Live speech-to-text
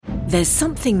There's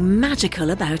something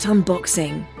magical about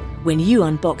unboxing. When you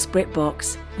unbox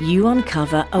BritBox, you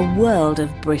uncover a world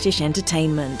of British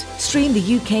entertainment. Stream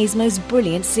the UK's most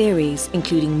brilliant series,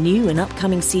 including new and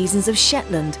upcoming seasons of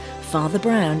Shetland, Father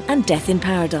Brown and Death in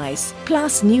Paradise.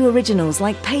 Plus new originals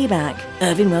like Payback,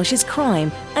 Irving Welsh's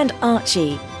Crime and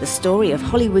Archie, the story of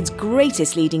Hollywood's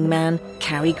greatest leading man,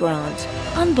 Cary Grant.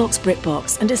 Unbox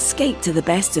BritBox and escape to the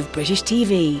best of British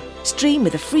TV. Stream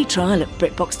with a free trial at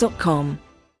BritBox.com.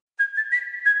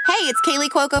 Hey, it's Kaylee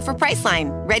Cuoco for Priceline.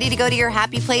 Ready to go to your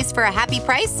happy place for a happy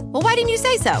price? Well, why didn't you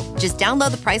say so? Just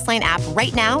download the Priceline app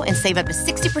right now and save up to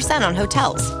 60% on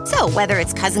hotels. So whether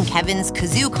it's Cousin Kevin's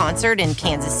Kazoo Concert in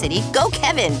Kansas City, go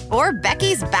Kevin, or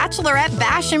Becky's Bachelorette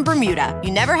Bash in Bermuda,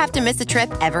 you never have to miss a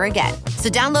trip ever again. So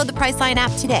download the Priceline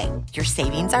app today. Your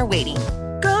savings are waiting.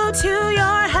 Go to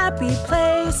your happy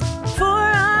place for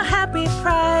a happy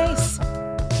price.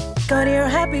 Go to your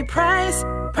happy price,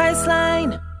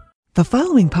 Priceline. The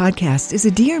following podcast is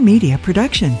a Dear Media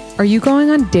production. Are you going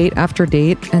on date after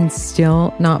date and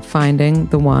still not finding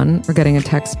the one or getting a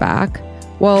text back?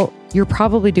 Well, you're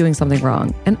probably doing something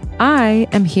wrong. And I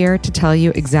am here to tell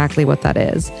you exactly what that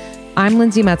is. I'm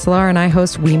Lindsay Metzler and I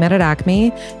host We Met at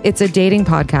Acme. It's a dating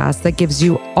podcast that gives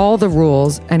you all the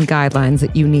rules and guidelines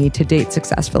that you need to date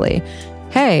successfully.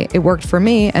 Hey, it worked for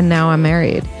me and now I'm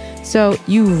married. So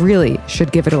you really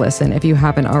should give it a listen if you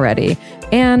haven't already.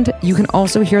 And you can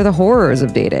also hear the horrors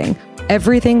of dating.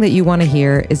 Everything that you want to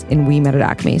hear is in We Met at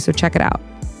Acme, so check it out.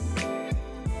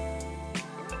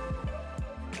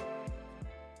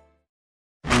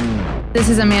 This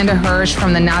is Amanda Hirsch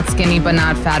from the Not Skinny But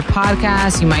Not Fat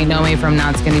podcast. You might know me from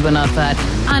Not Skinny But Not Fat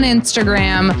on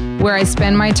Instagram, where I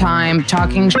spend my time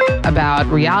talking about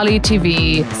reality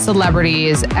TV,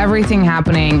 celebrities, everything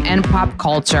happening in pop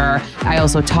culture. I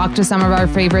also talk to some of our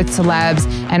favorite celebs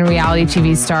and reality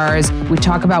TV stars. We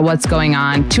talk about what's going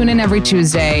on. Tune in every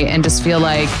Tuesday and just feel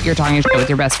like you're talking with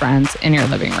your best friends in your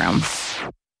living room.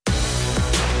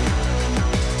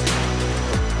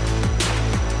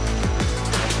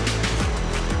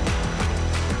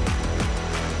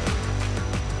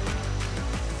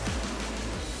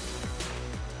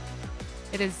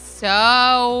 It is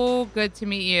so good to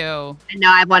meet you. I know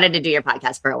I've wanted to do your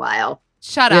podcast for a while.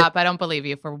 Shut up. I don't believe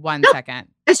you for one second.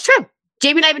 It's true.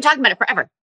 Jamie and I have been talking about it forever.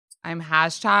 I'm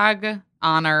hashtag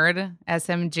honored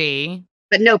SMG.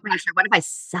 But no pressure. What if I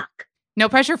suck? No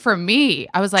pressure for me.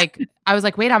 I was like,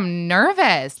 wait, I'm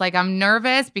nervous. Like, I'm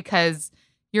nervous because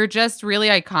you're just really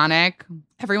iconic.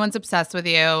 Everyone's obsessed with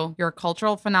you. You're a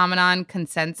cultural phenomenon,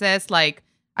 consensus. Like,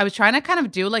 I was trying to kind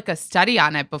of do like a study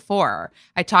on it before.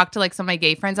 I talked to like some of my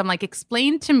gay friends. I'm like,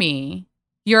 explain to me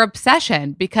your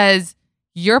obsession, because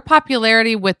your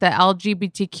popularity with the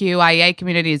LGBTQIA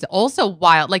community is also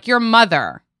wild. Like your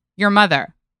mother.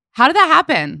 How did that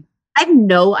happen? I have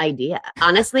no idea.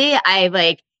 Honestly,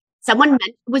 someone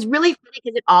it was really funny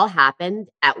because it all happened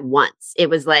at once. It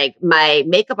was like my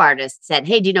makeup artist said,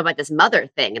 "Hey, do you know about this mother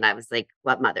thing?" And I was like,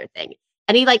 "What mother thing?"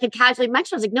 And he had casually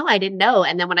mentioned, I was like, "No, I didn't know."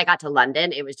 And then when I got to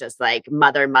London, it was just like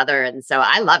mother. And so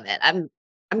I love it. I'm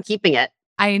keeping it.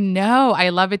 I know. I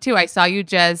love it too. I saw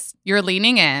you're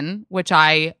leaning in, which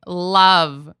I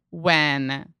love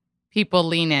when people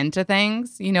lean into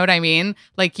things. You know what I mean?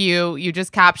 Like you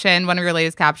just captioned, one of your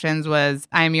latest captions was,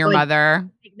 "I'm your mother."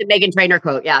 The Meghan Trainor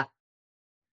quote. Yeah.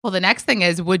 Well, the next thing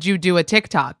is, would you do a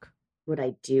TikTok? Would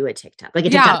I do a TikTok? Like a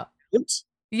TikTok?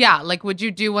 Yeah. Like, would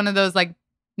you do one of those? Like,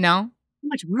 no? So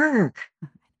much work.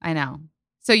 I know.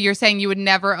 So you're saying you would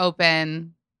never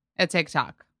open a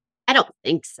TikTok? I don't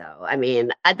think so. I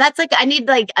mean, that's like, I need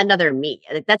like another me.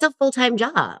 Like, that's a full-time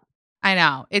job. I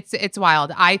know. It's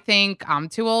wild. I think I'm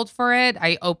too old for it.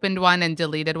 I opened one and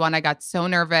deleted one. I got so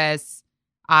nervous.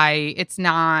 I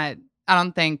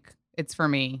don't think it's for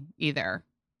me either.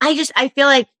 I feel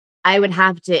like it would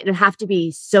have to be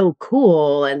so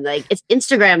cool. And like,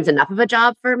 Instagram's enough of a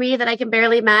job for me that I can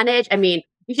barely manage. I mean,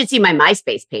 you should see my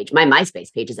MySpace page. My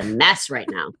MySpace page is a mess right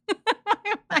now.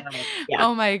 Yeah.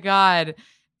 Oh my God.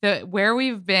 Where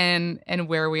we've been and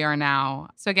where we are now.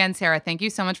 So again, Sarah, thank you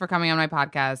so much for coming on my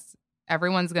podcast.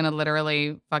 Everyone's going to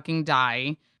literally fucking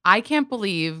die. I can't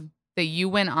believe that you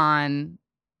went on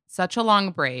such a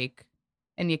long break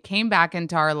and you came back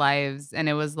into our lives and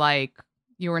it was like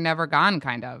you were never gone,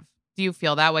 kind of. Do you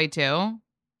feel that way too?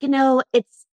 You know,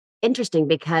 it's interesting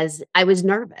because I was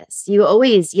nervous. You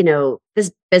always,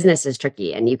 this business is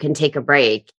tricky and you can take a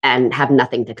break and have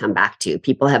nothing to come back to.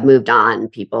 People have moved on.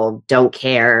 People don't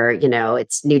care.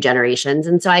 It's new generations.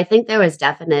 And so I think there was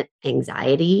definite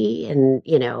anxiety and,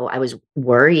 I was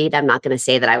worried. I'm not going to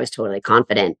say that I was totally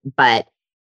confident, but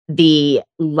the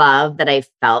love that I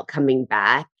felt coming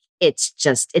back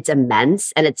it's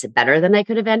immense and it's better than I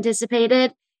could have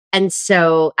anticipated. And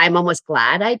so I'm almost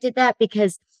glad I did that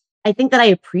because I think that I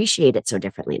appreciate it so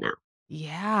differently now.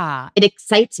 Yeah. It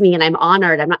excites me and I'm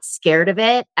honored. I'm not scared of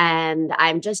it. And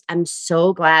I'm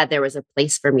so glad there was a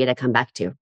place for me to come back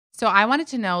to. So I wanted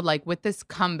to know, like, with this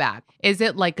comeback, is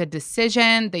it like a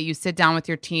decision that you sit down with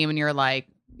your team and you're like,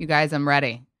 you guys, I'm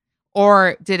ready?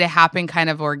 Or did it happen kind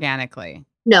of organically?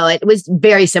 No, it was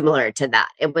very similar to that.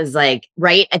 It was like,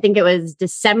 right, I think it was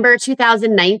December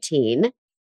 2019.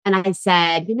 And I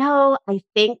said, I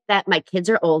think that my kids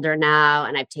are older now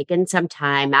and I've taken some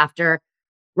time after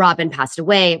Robin passed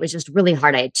away. It was just really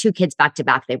hard. I had 2 kids back to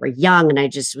back. They were young and I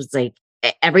just was like,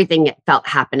 everything felt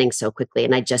happening so quickly.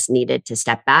 And I just needed to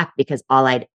step back because all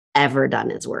I'd ever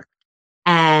done is work.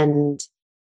 And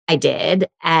I did.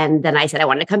 And then I said I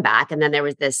wanted to come back. And then there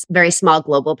was this very small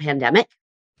global pandemic,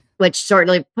 which sort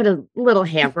of put a little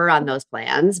hamper on those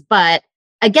plans. But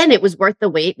again, it was worth the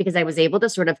wait because I was able to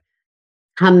sort of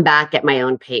come back at my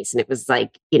own pace. And it was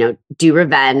like, Do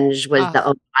Revenge was the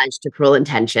homage to Cruel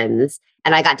Intentions.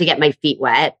 And I got to get my feet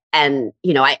wet. And,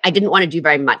 I didn't want to do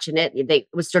very much in it. It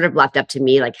was sort of left up to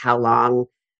me, like how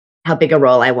big a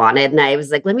role I wanted. And I was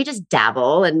like, let me just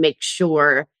dabble and make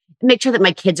sure that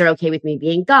my kids are okay with me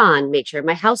being gone, make sure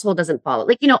my household doesn't fall.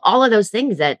 Like, all of those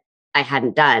things that I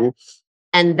hadn't done.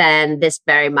 And then this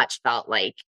very much felt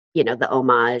like, the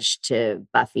homage to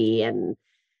Buffy. And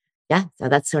yeah, so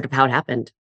that's sort of how it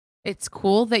happened. It's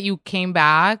cool that you came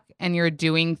back and you're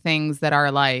doing things that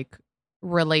are like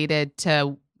related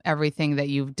to everything that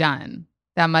you've done.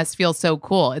 That must feel so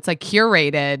cool. It's like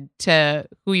curated to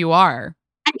who you are.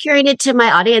 I'm curated to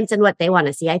my audience and what they want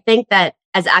to see. I think that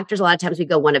as actors, a lot of times we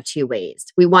go one of 2 ways.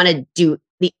 We want to do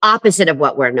the opposite of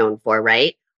what we're known for,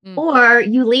 right? Or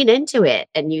you lean into it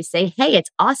and you say, hey,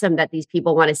 it's awesome that these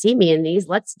people want to see me in these.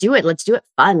 Let's do it. Let's do it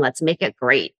fun. Let's make it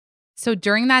great. So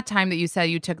during that time that you said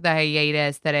you took the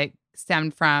hiatus, that it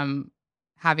stemmed from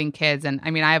having kids. And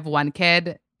I mean, I have 1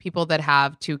 kid, people that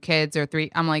have 2 kids or 3,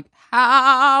 I'm like,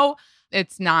 how?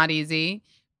 It's not easy.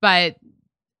 But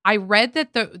I read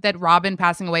that Robin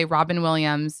passing away, Robin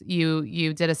Williams, you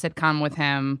did a sitcom with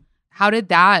him. How did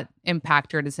that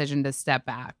impact your decision to step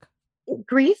back?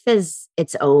 Grief is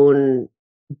its own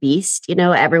beast.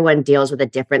 Everyone deals with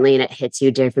it differently and it hits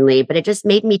you differently, but it just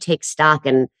made me take stock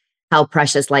in how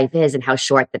precious life is and how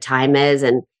short the time is.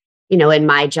 And, in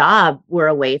my job, we're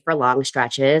away for long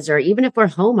stretches, or even if we're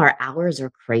home, our hours are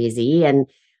crazy. And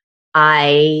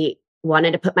I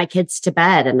wanted to put my kids to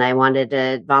bed and I wanted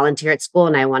to volunteer at school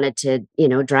and I wanted to,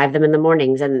 drive them in the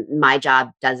mornings. And my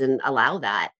job doesn't allow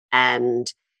that. And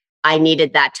I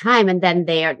needed that time. And then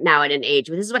they are now at an age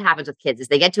where this is what happens with kids is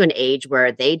they get to an age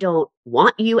where they don't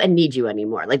want you and need you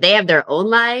anymore. Like they have their own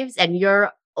lives and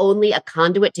you're only a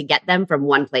conduit to get them from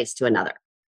one place to another.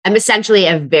 I'm essentially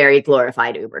a very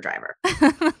glorified Uber driver.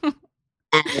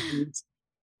 And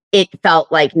it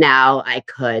felt like now I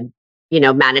could,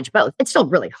 manage both. It's still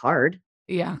really hard.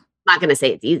 Yeah. I'm not going to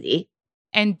say it's easy.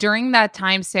 And during that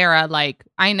time, Sarah, like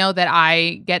I know that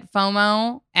I get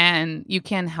FOMO and you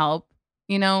can't help,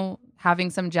 having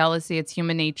some jealousy. It's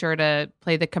human nature to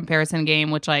play the comparison game,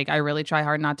 which like I really try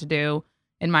hard not to do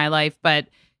in my life. But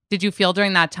did you feel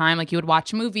during that time like you would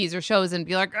watch movies or shows and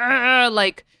be like,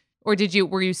 or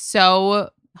were you so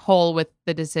whole with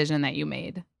the decision that you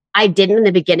made? I didn't in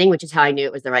the beginning, which is how I knew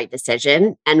it was the right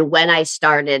decision. And when I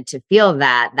started to feel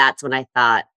that, that's when I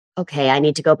thought, okay, I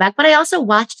need to go back. But I also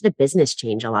watched the business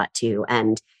change a lot too.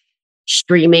 And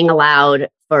streaming allowed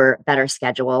for better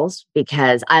schedules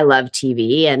because I love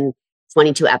TV and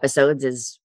 22 episodes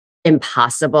is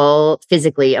impossible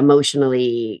physically,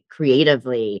 emotionally,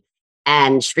 creatively.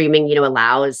 And streaming,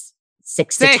 allows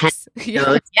 6 to 10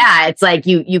 episodes. Yeah, it's like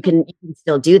you can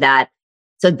still do that.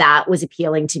 So that was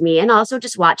appealing to me. And also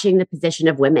just watching the position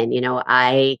of women.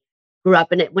 I grew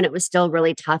up in it when it was still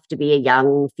really tough to be a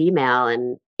young female.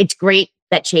 And it's great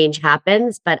that change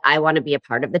happens, but I want to be a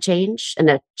part of the change and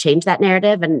to change that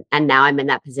narrative. And now I'm in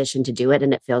that position to do it.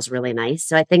 And it feels really nice.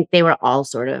 So I think they were all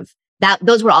sort of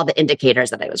those were all the indicators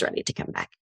that I was ready to come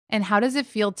back. And how does it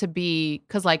feel to be,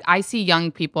 because like I see young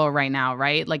people right now,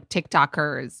 right? Like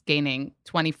TikTokers gaining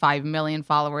 25 million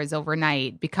followers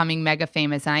overnight, becoming mega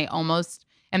famous. And I almost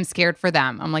am scared for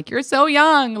them. I'm like, you're so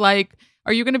young. Like,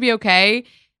 are you going to be okay?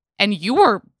 And you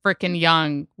were freaking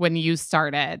young when you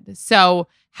started. So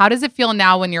how does it feel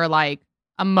now when you're like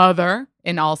a mother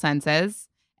in all senses?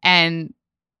 And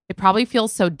it probably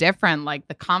feels so different, like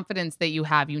the confidence that you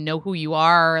have, who you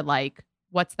are. Like,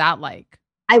 what's that like?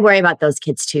 I worry about those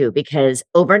kids too, because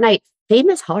overnight fame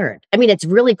is hard. I mean, it's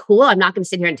really cool. I'm not going to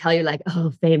sit here and tell you like,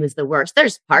 oh, fame is the worst.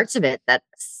 There's parts of it that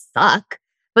suck,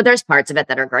 but there's parts of it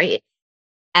that are great.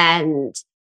 And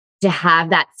to have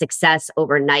that success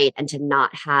overnight and to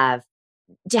have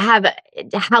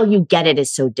how you get it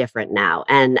is so different now.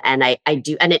 And I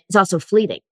do, and it's also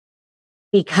fleeting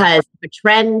because the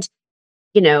trend,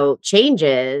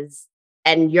 changes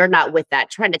and you're not with that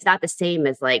trend. It's not the same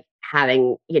as like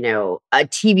having, a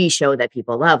TV show that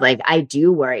people love. Like I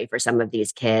do worry for some of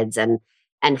these kids and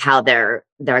how they're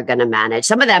going to manage.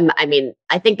 Some of them, I mean,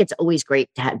 I think it's always great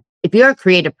to have, if you're a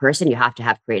creative person, you have to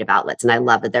have creative outlets. And I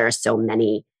love that there are so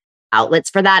many outlets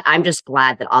for that. I'm just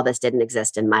glad that all this didn't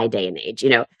exist in my day and age.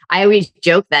 I always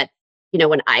joke that,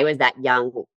 when I was that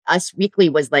young, Us Weekly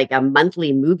was like a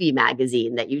monthly movie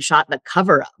magazine that you shot the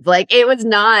cover of. Like it was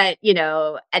not,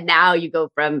 and now you go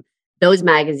from those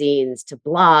magazines to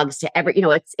blogs to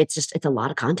it's a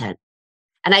lot of content.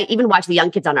 And I even watch the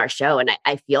young kids on our show and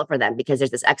I feel for them because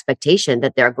there's this expectation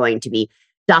that they're going to be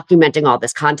documenting all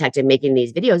this content and making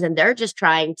these videos. And they're just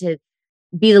trying to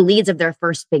be the leads of their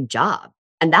first big job.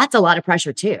 And that's a lot of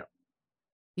pressure too.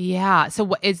 Yeah. So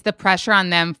what is the pressure on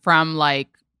them from like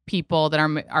people that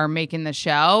are making the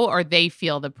show, or they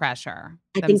feel the pressure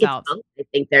themselves? I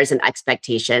think there's an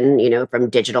expectation, from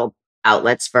digital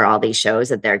outlets for all these shows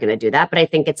that they're going to do that. But I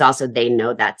think it's also, they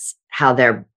know that's how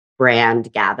their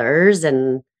brand gathers,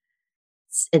 and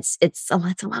it's a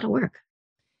lot of work.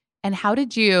 And how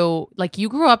did you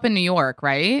grew up in New York,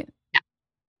 right? Yeah.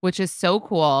 Which is so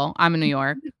cool. I'm in New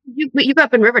York. You grew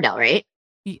up in Riverdale, right?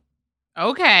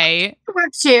 Okay. It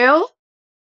works too.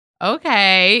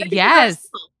 Okay. Yes.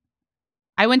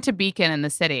 I went to Beacon in the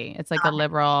city. It's like a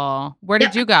liberal. Where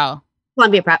did you go?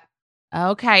 Columbia Prep.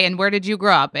 Okay. And where did you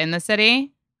grow up? In the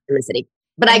city? In the city.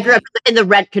 But I grew up in the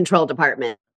rent control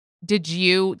department. Do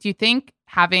you think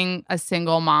having a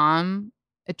single mom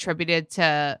attributed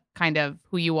to kind of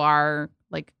who you are,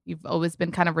 like you've always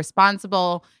been kind of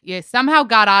responsible, you somehow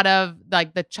got out of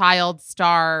like the child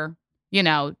star,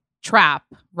 trap,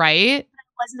 right?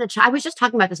 I was just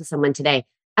talking about this with someone today.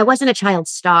 I wasn't a child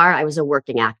star. I was a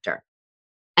working actor.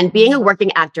 And being a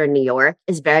working actor in New York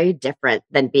is very different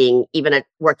than being even a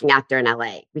working actor in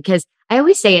LA. Because I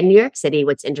always say in New York City,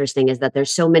 what's interesting is that there's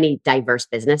so many diverse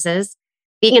businesses.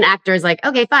 Being an actor is like,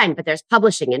 okay, fine, but there's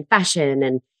publishing and fashion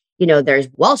and, there's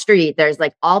Wall Street. There's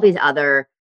like all these other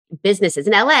businesses.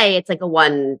 In LA, it's like a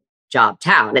one job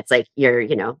town. It's like you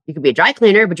could be a dry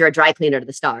cleaner, but you're a dry cleaner to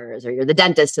the stars, or you're the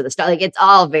dentist to the stars. Like it's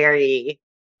all very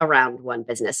around one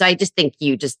business. So I just think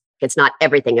it's not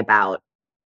everything about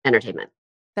entertainment.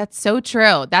 That's so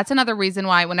true. That's another reason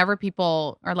why whenever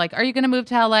people are like, are you going to move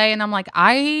to LA? And I'm like,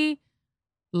 I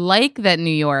like that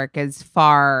New York is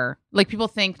far. Like people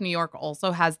think New York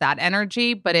also has that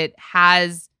energy, but it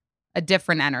has a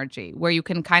different energy where you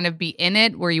can kind of be in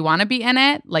it where you want to be in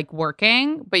it, like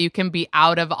working, but you can be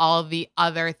out of all of the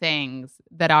other things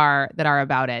that are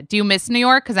about it. Do you miss New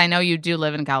York? Because I know you do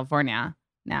live in California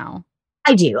now.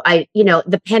 I do.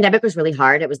 The pandemic was really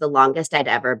hard. It was the longest I'd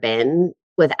ever been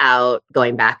without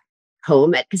going back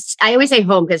home. Because I always say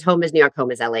home because home is New York,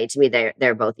 home is LA. To me,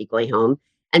 they're both equally home.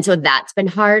 And so that's been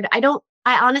hard. I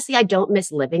honestly don't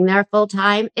miss living there full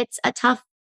time. It's tough,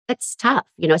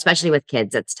 especially with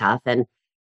kids, it's tough. And,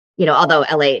 although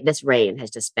LA, this rain has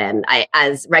just been,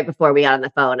 as right before we got on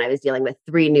the phone, I was dealing with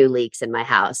 3 new leaks in my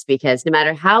house because no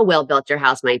matter how well built your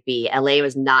house might be, LA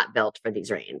was not built for these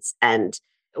rains. And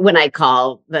when I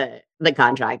call the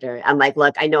contractor, I'm like,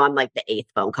 look, I know I'm like the 8th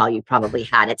phone call you probably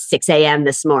had at 6 a.m.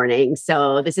 this morning.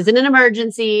 So this isn't an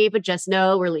emergency, but just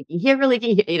know we're leaking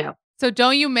here, So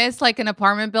don't you miss like an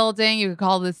apartment building? You could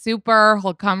call the super,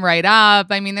 he'll come right up.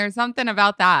 I mean, there's something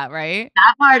about that, right?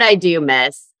 That part I do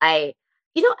miss. The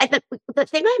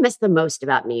thing I miss the most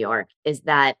about New York is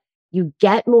that you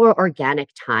get more organic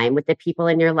time with the people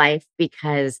in your life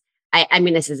because I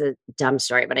mean, this is a dumb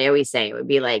story, but I always say it would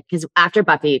be like, because after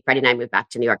Buffy, Freddie and I moved back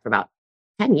to New York for about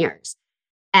 10 years.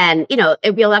 And,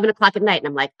 it'd be 11 o'clock at night. And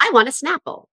I'm like, I want a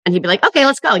Snapple. And he'd be like, okay,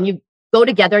 let's go. And you go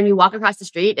together and you walk across the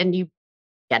street and you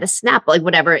get a Snapple, like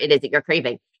whatever it is that you're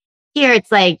craving. Here,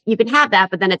 it's like, you can have that,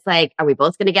 but then it's like, are we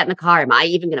both going to get in the car? Am I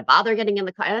even going to bother getting in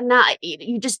the car? I'm not,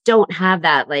 you just don't have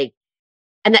that, like,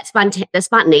 and that the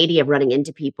spontaneity of running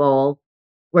into people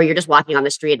where you're just walking on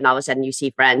the street and all of a sudden you see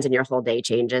friends and your whole day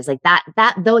changes, like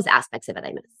those aspects of it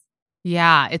I miss.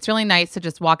 Yeah, it's really nice to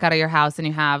just walk out of your house and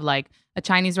you have like a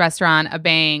Chinese restaurant, a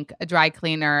bank, a dry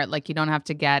cleaner, like you don't have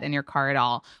to get in your car at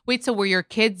all. Wait, so were your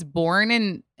kids born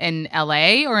in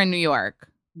LA or in New York?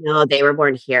 No, they were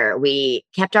born here. We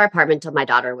kept our apartment till my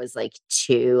daughter was like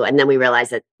 2. And then we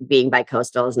realized that being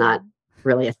bi-coastal is not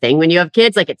really a thing when you have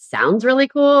kids. Like it sounds really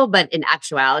cool, but in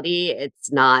actuality, it's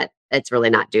really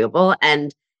not doable.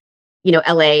 And,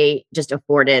 LA just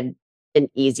afforded an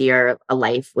easier a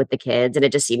life with the kids. And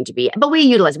it just seemed to be, but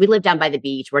we live down by the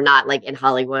beach. We're not like in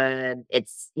Hollywood.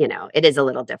 It's, it is a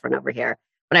little different over here.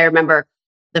 But I remember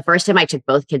the first time I took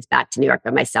both kids back to New York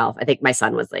by myself, I think my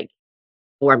son was like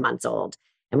 4 months old.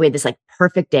 And we had this like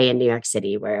perfect day in New York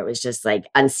City where it was just like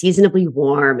unseasonably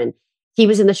warm. And he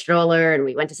was in the stroller and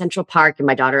we went to Central Park and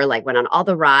my daughter like went on all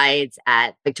the rides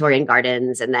at Victorian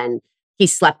Gardens. And then he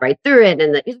slept right through it.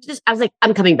 And I was like,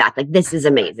 I'm coming back. Like, this is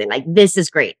amazing. Like, this is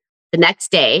great. The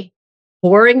next day,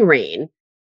 pouring rain.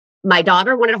 My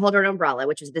daughter wanted to hold her umbrella,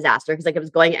 which was a disaster because like it was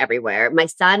going everywhere. My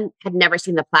son had never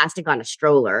seen the plastic on a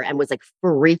stroller and was like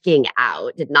freaking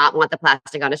out, did not want the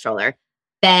plastic on a stroller.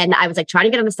 Then I was like trying to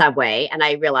get on the subway and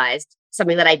I realized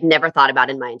something that I'd never thought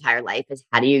about in my entire life is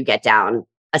how do you get down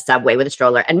a subway with a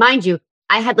stroller? And mind you,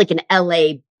 I had like an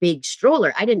LA big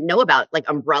stroller. I didn't know about like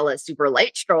umbrella super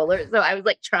light strollers. So I was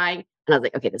like trying and I was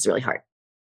like, okay, this is really hard.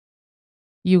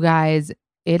 You guys,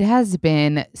 it has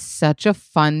been such a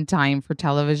fun time for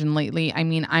television lately. I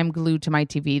mean, I'm glued to my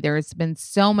TV. There's been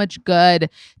so much good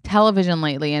television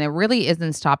lately, and it really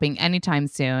isn't stopping anytime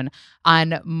soon.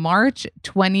 On March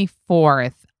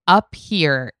 24th, Up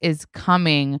Here is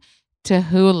coming to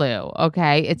Hulu,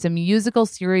 okay? It's a musical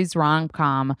series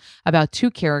rom-com about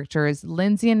two characters,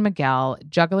 Lindsay and Miguel,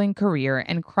 juggling career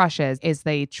and crushes as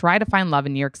they try to find love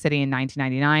in New York City in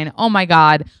 1999. Oh my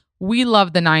God. We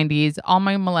love the 90s. All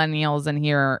my millennials in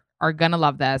here are going to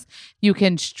love this. You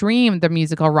can stream the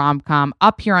musical rom-com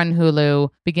Up Here on Hulu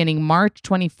beginning March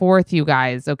 24th, you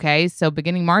guys, okay? So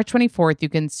beginning March 24th, you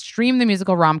can stream the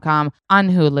musical rom-com on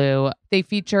Hulu. They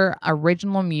feature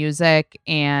original music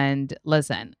and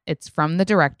listen, it's from the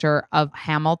director of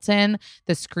Hamilton,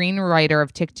 the screenwriter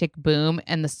of Tick, Tick, Boom,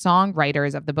 and the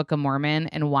songwriters of the Book of Mormon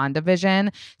and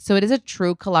WandaVision. So it is a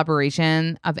true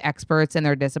collaboration of experts in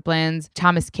their disciplines.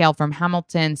 Thomas Kail from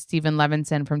Hamilton, Stephen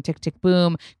Levinson from Tick, Tick,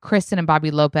 Boom, Kristen and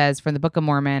Bobby Lopez from the Book of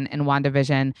Mormon and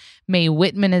WandaVision. Mae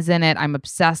Whitman is in it. I'm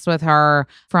obsessed with her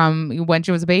from when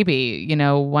she was a baby,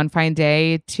 One Fine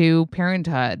Day to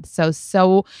Parenthood.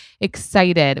 So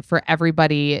excited for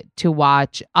everybody to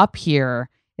watch Up Here.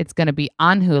 It's going to be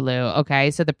on Hulu,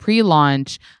 okay? So the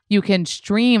pre-launch, you can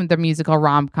stream the musical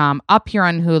rom-com Up Here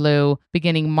on Hulu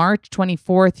beginning March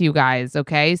 24th, you guys,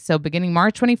 okay? So beginning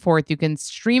March 24th, you can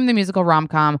stream the musical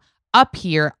rom-com Up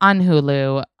Here on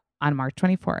Hulu on March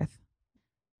 24th.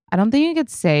 I don't think you could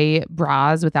say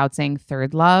bras without saying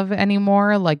Third Love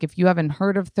anymore. Like if you haven't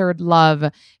heard of Third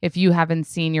Love, if you haven't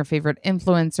seen your favorite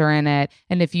influencer in it,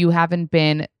 and if you haven't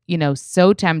been,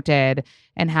 so tempted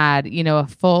and had, a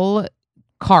full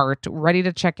cart ready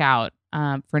to check out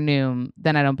for Noom,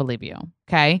 then I don't believe you.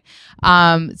 Okay.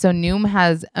 So Noom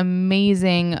has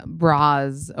amazing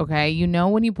bras. Okay.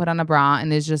 When you put on a bra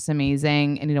and it's just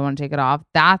amazing and you don't want to take it off,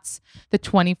 that's the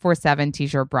 24/7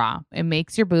 t-shirt bra. It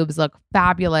makes your boobs look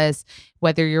fabulous,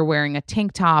 whether you're wearing a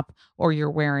tank top or you're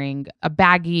wearing a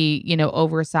baggy,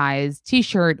 oversized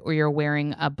t-shirt or you're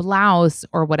wearing a blouse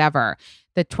or whatever.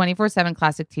 The 24/7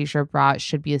 classic t-shirt bra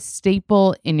should be a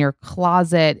staple in your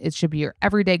closet. It should be your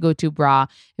everyday go-to bra.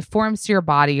 It forms to your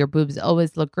body. Your boobs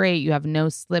always look great. You have no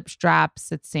slip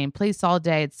straps. It's same place all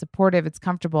day. It's supportive. It's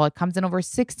comfortable. It comes in over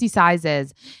 60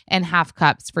 sizes and half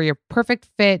cups for your perfect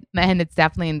fit. And it's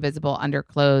definitely invisible under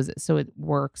clothes. So it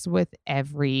works with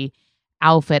every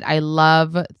outfit. I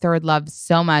love Third Love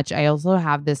so much. I also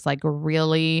have this like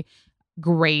really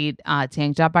great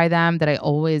tank top by them that I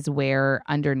always wear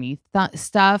underneath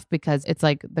stuff because it's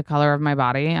like the color of my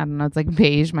body. I don't know. It's like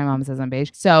beige. My mom says I'm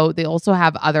beige. So they also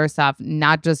have other stuff,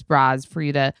 not just bras, for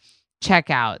you to check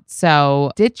out.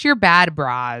 So ditch your bad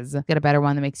bras. Get a better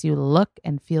one that makes you look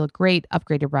and feel great.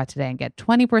 Upgrade your bra today and get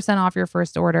 20% off your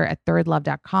first order at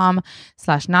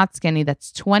thirdlove.com/notskinny.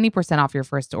 That's 20% off your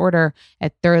first order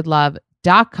at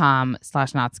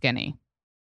thirdlove.com/notskinny.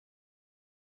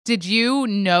 Did you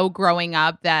know growing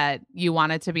up that you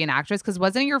wanted to be an actress? Because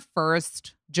wasn't your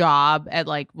first job at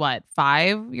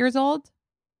 5 years old?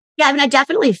 Yeah, I mean, I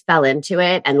definitely fell into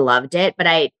it and loved it, but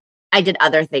I did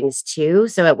other things too.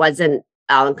 So it wasn't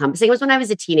all encompassing. It was when I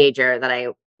was a teenager that I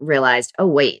realized, oh,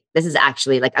 wait, this is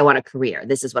actually I want a career.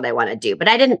 This is what I want to do. But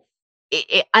I didn't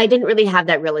really have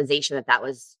that realization that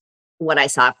was what I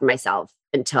saw for myself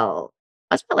until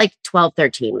I was about 12,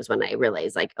 13 was when I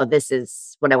realized oh, this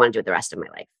is what I want to do with the rest of my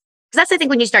life. Because that's, I think,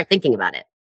 when you start thinking about it.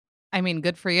 I mean,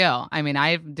 good for you. I mean,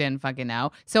 I didn't fucking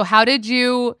know. So how did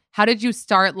you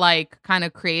start kind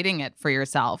of creating it for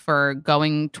yourself or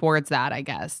going towards that, I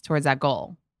guess, towards that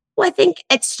goal? Well, I think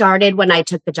it started when I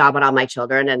took the job on All My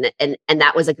Children and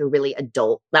that was a really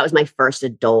adult, that was my first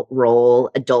adult role,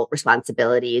 adult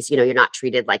responsibilities. You're not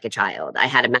treated like a child. I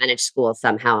had to manage school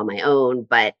somehow on my own,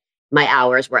 but my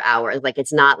hours were hours. Like,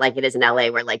 it's not like it is in LA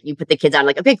where like you put the kids on,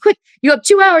 like, okay, quick, you have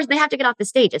 2 hours, they have to get off the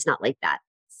stage. It's not like that.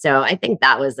 So I think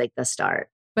that was like the start.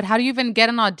 But how do you even get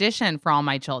an audition for All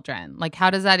My Children? Like, how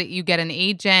does that, you get an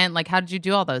agent? Like, how did you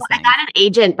do all those Well, things? I got an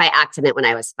agent by accident when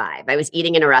I was 5. I was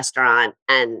eating in a restaurant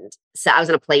and so I was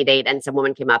on a play date and some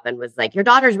woman came up and was like, your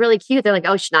daughter's really cute. They're like,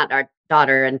 oh, she's not our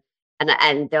daughter. And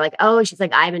they're like, oh, she's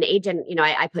like, I'm an agent. You know,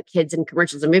 I put kids in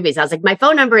commercials and movies. I was like, my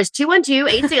phone number is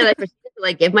 212-86. And I proceeded to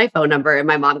like give my phone number. And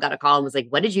my mom got a call and was like,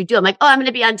 what did you do? I'm like, oh, I'm going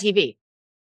to be on TV.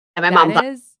 And my mom thought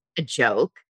it was a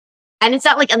joke. And it's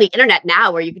not like on the internet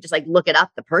now where you could just like look it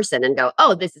up, the person, and go,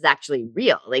 oh, this is actually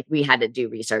real. Like we had to do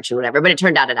research and whatever, but it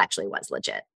turned out it actually was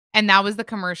legit. And that was the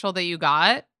commercial that you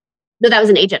got? No, that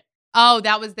was an agent. Oh,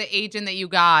 that was the agent that you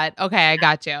got. Okay, I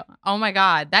got you. Oh my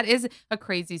God. That is a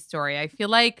crazy story. I feel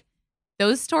like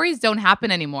those stories don't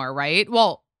happen anymore, right?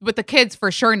 Well, with the kids,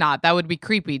 for sure not. That would be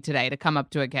creepy today to come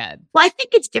up to a kid. Well, I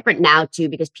think it's different now too,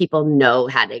 because people know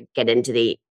how to get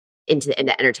into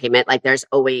entertainment. Like there's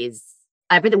always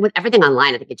everything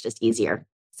online. I think it's just easier.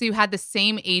 So you had the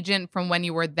same agent from when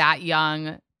you were that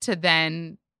young to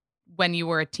then when you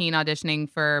were a teen auditioning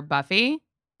for Buffy?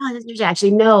 Oh, that's interesting.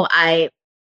 Actually, no.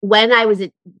 When I was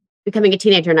becoming a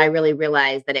teenager and I really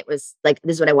realized that it was like,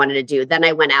 this is what I wanted to do. Then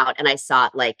I went out and I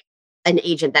sought like an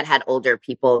agent that had older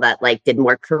people that like did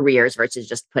more careers versus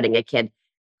just putting a kid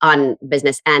on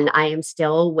business. And I am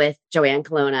still with Joanne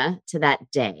Colonna to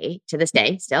this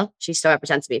day still. She still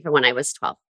represents me from when I was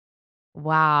 12.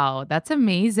 Wow, that's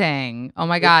amazing. Oh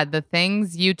my God, the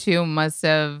things you two must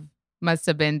have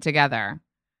been together.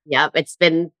 Yep, it's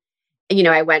been,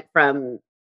 I went from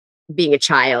being a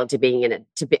child to being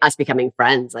us becoming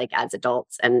friends like as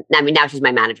adults. And I mean, now she's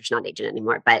my manager, she's not an agent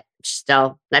anymore, but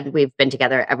still we've been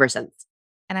together ever since.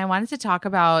 And I wanted to talk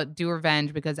about Do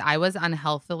Revenge because I was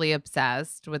unhealthily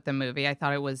obsessed with the movie. I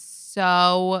thought it was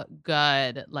so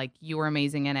good. Like you were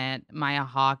amazing in it. Maya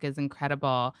Hawke is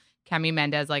incredible. Cami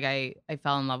Mendes, like I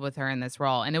fell in love with her in this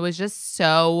role. And it was just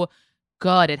so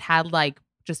good. It had like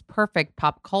just perfect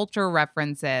pop culture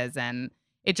references. And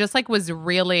it just like was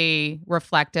really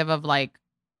reflective of like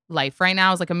life right now.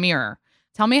 It was like a mirror.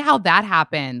 Tell me how that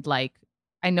happened. Like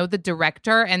I know the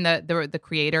director and the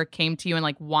creator came to you and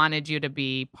like wanted you to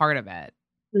be part of it.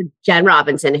 Jen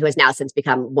Robinson, who has now since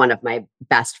become one of my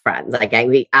best friends. Like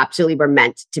we absolutely were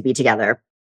meant to be together.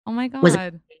 Oh my God. Was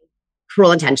a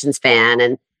Cruel Intentions fan.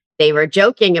 And they were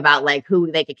joking about like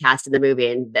who they could cast in the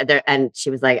movie. And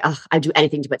she was like, oh, I'd do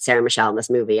anything to put Sarah Michelle in this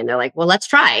movie. And they're like, well, let's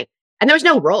try. And there was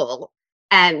no role.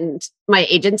 And my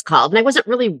agents called and I wasn't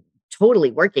really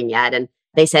totally working yet. And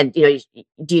they said, do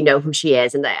you know who she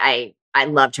is? And I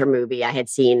loved her movie. I had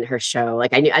seen her show.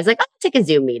 Like I was like, I'll take a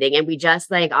Zoom meeting. And we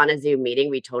just like on a Zoom meeting,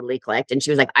 we totally clicked. And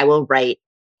she was like, I will write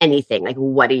anything. Like,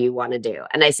 what do you want to do?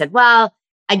 And I said, well,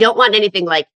 I don't want anything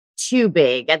like too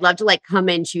big. I'd love to like come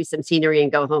in, choose some scenery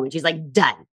and go home. And she's like,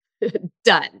 done,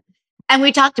 done. And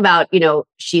we talked about,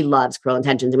 she loves Cruel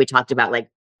Intentions. And we talked about like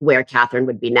where Catherine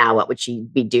would be now, what would she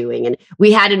be doing? And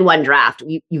we had in one draft,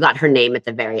 you got her name at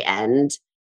the very end.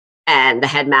 And the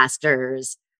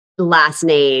headmaster's last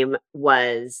name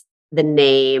was the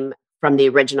name from the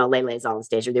original Les Liaisons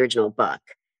stage or the original book.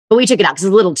 But we took it out because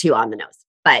it's a little too on the nose.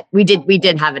 But we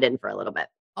did have it in for a little bit.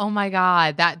 Oh my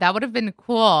God, that would have been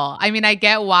cool. I mean, I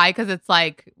get why, because it's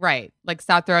like, right, like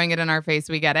stop throwing it in our face.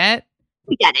 We get it.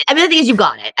 We get it. I mean, the thing is, you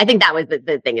got it. I think that was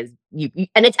the thing is you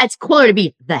and it's cooler to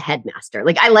be the headmaster.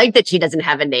 Like I like that she doesn't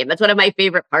have a name. That's one of my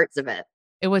favorite parts of it.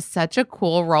 It was such a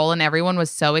cool role and everyone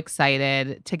was so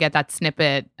excited to get that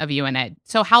snippet of you in it.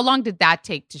 So how long did that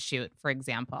take to shoot, for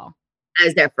example? I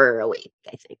was there for a week,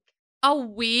 I think. A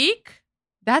week?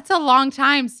 That's a long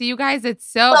time. See, you guys,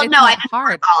 it's I didn't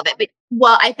hard. Work all of it. But,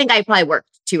 I think I probably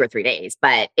worked 2 or 3 days,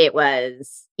 but it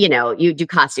was, you do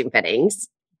costume fittings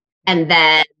and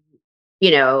then,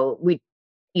 you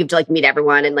have to like meet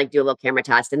everyone and like do a little camera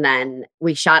test. And then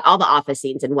we shot all the office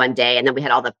scenes in one day. And then we had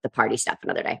all the party stuff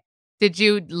another day. Did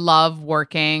you love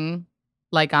working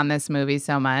like on this movie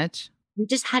so much? We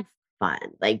just had fun.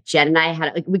 Like Jen and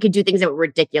I we could do things that were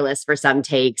ridiculous for some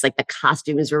takes. Like the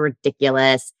costumes were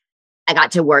ridiculous. I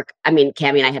got to work. I mean,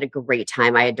 Cami and I had a great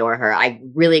time. I adore her. I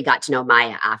really got to know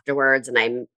Maya afterwards and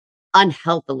I'm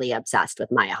unhealthily obsessed with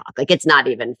Maya Hawke. Like it's not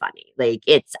even funny. Like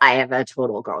I have a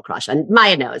total girl crush on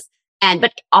Maya knows.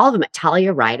 But all of them,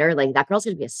 Talia Ryder, like that girl's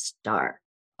going to be a star.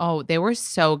 Oh, they were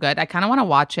so good. I kind of want to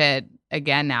watch it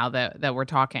again now that we're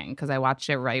talking because I watched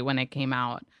it right when it came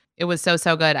out. It was so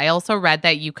good. I also read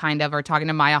that you kind of are talking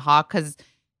to Maya Hawke because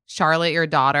Charlotte, your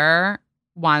daughter,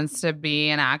 wants to be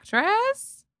an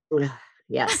actress.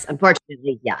 Yes,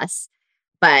 unfortunately, yes.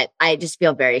 But I just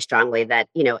feel very strongly that,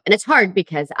 and it's hard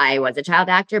because I was a child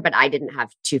actor, but I didn't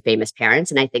have two famous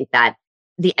parents. And I think that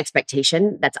the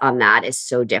expectation that's on that is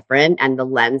so different. And the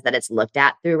lens that it's looked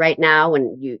at through right now,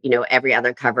 when every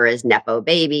other cover is Nepo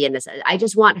baby. And this, I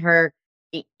just want her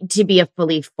to be a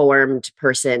fully formed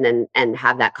person and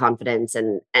have that confidence.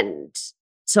 And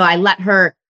so I let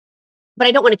her, but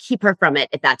I don't want to keep her from it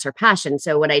if that's her passion.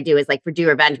 So what I do is, like, for Do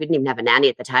Revenge, we didn't even have a nanny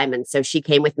at the time. And so she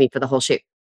came with me for the whole shoot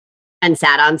and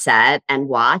sat on set and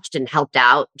watched and helped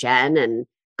out Jen and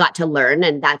got to learn.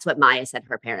 And that's what Maya said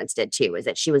her parents did too, is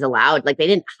that she was allowed, like, they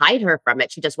didn't hide her from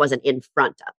it. She just wasn't in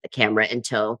front of the camera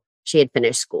until she had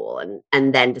finished school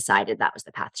and then decided that was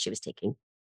the path she was taking.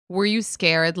 Were you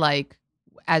scared, like,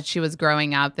 as she was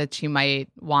growing up, that she might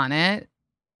want it?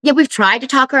 Yeah, we've tried to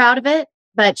talk her out of it,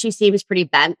 but she seems pretty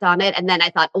bent on it. And then I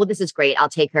thought, oh, this is great. I'll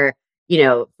take her,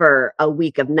 for a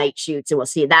week of night shoots and we'll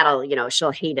see.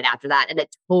 She'll hate it after that. And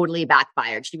it totally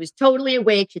backfired. She was totally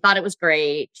awake. She thought it was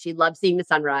great. She loved seeing the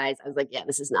sunrise. I was like, yeah,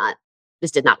 this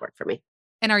did not work for me.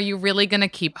 And are you really going to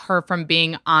keep her from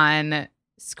being on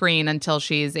screen until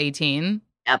she's 18?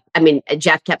 Yep. I mean,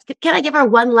 Jeff kept, can I give her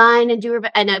one line and do her?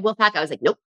 And Wolfpack, I was like,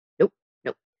 nope.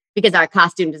 Because our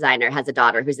costume designer has a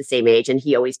daughter who's the same age, and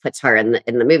he always puts her in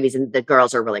the movies, and the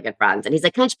girls are really good friends. And he's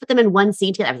like, can I just put them in one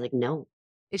scene together? I was like, no.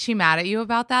 Is she mad at you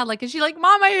about that? Like, is she like,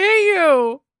 Mom, I hate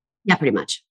you? Yeah, pretty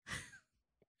much.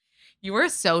 You were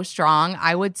so strong.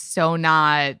 I would so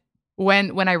not.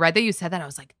 When I read that you said that, I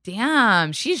was like,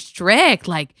 damn, she's strict.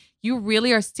 Like, you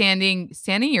really are standing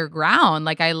your ground.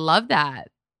 Like, I love that.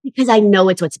 Because I know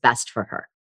it's what's best for her.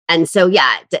 And so,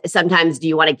 yeah, sometimes do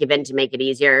you want to give in to make it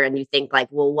easier? And you think, like,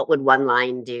 well, what would one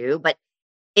line do? But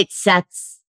it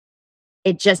sends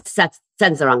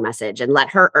the wrong message, and let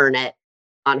her earn it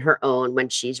on her own when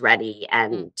she's ready.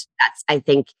 And I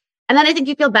think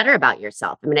you feel better about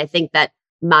yourself. I mean, I think that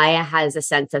Maya has a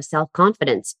sense of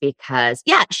self-confidence because,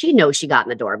 yeah, she knows she got in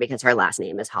the door because her last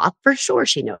name is Hawk. For sure,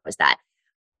 she knows that.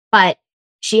 But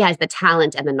she has the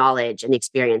talent and the knowledge and the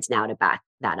experience now to back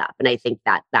that up. And I think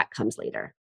that comes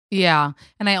later. Yeah.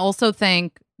 And I also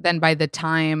think then by the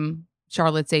time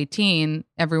Charlotte's 18,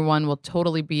 everyone will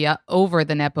totally be over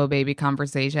the Nepo baby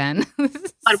conversation.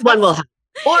 One will have.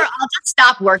 Or I'll just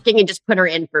stop working and just put her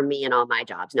in for me and all my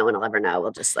jobs. No one will ever know.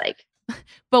 We'll just like.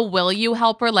 But will you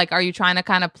help her? Like, are you trying to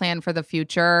kind of plan for the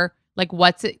future? Like,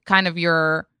 what's it kind of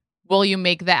will you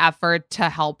make the effort to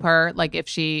help her? Like, if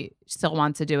she still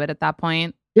wants to do it at that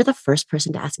point? You're the first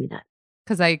person to ask me that.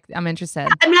 Because I'm interested.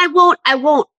 I mean, I won't.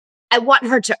 I want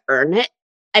her to earn it.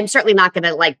 I'm certainly not going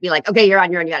to be like, okay, you're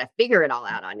on your own. You got to figure it all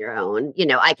out on your own.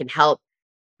 I can help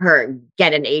her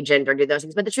get an agent or do those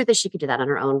things. But the truth is she could do that on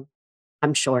her own.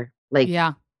 I'm sure.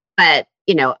 Yeah. But,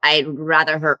 I'd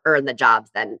rather her earn the jobs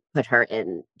than put her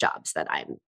in jobs that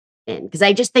I'm in. Because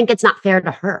I just think it's not fair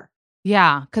to her.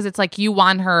 Yeah. Because it's like you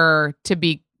want her to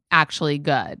be actually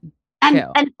good.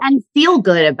 And feel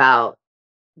good about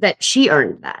that she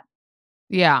earned that.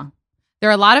 Yeah. There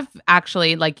are a lot of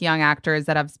actually like young actors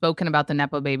that have spoken about the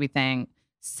Nepo baby thing.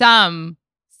 Some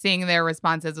seeing their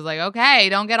responses was like, okay,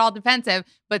 don't get all defensive.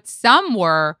 But some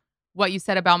were what you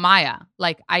said about Maya.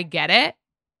 Like, I get it.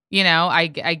 I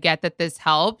get that this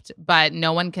helped, but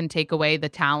no one can take away the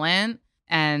talent.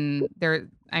 And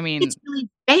it's really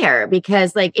fair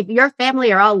because, like, if your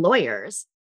family are all lawyers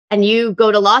and you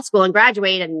go to law school and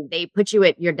graduate and they put you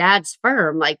at your dad's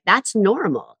firm, like, that's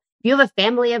normal. If you have a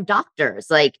family of doctors,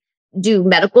 like, do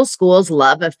medical schools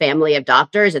love a family of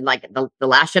doctors? And like the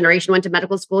last generation went to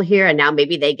medical school here, and now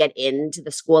maybe they get into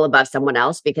the school above someone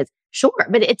else because sure,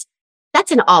 but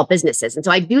that's in all businesses. And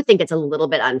so I do think it's a little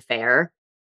bit unfair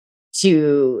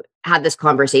to have this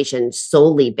conversation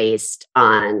solely based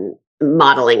on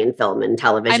modeling and film and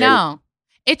television. I know.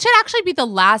 It should actually be the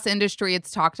last industry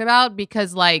it's talked about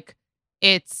because, like,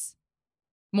 it's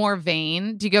more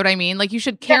vain. Do you get what I mean? Like, you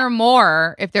should care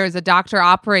more if there's a doctor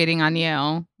operating on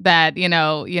you that,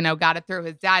 got it through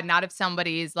his dad, not if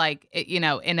somebody's like, in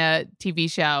a TV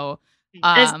show.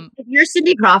 If you're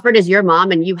Cindy Crawford as your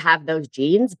mom and you have those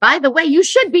genes, by the way, you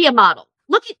should be a model.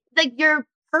 Look at, like, you're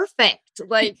perfect.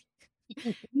 Like,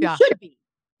 you should be.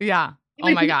 Yeah.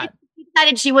 Oh my God. If she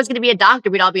decided she was going to be a doctor,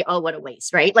 we'd all be, oh, what a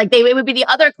waste, right? Like, it would be the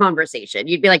other conversation.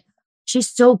 You'd be like, she's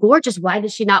so gorgeous. Why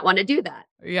does she not want to do that?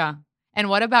 Yeah. And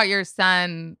what about your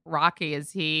son, Rocky?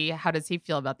 How does he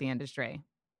feel about the industry?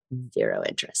 Zero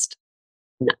interest.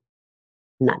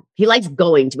 None. He likes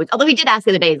going to it. Although he did ask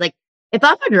the other day, he's like, if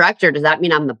I'm a director, does that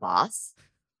mean I'm the boss?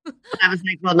 And I was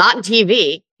like, well, not in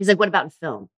TV. He's like, what about in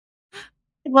film?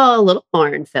 Well, a little more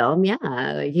in film.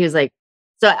 Yeah. He was like,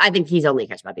 so I think he's only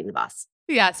cares about being the boss.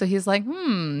 Yeah. So he's like,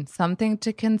 something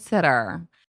to consider.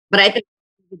 But I think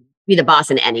be the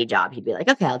boss in any job. He'd be like,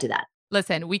 okay, I'll do that.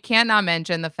 Listen, we cannot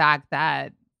mention the fact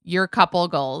that your couple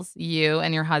goals, you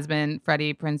and your husband,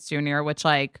 Freddie Prinze Jr., which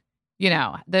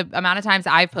the amount of times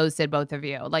I've posted both of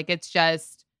you,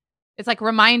 it's like a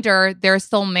reminder they're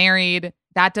still married.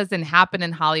 That doesn't happen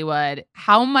in Hollywood.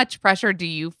 How much pressure do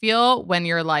you feel when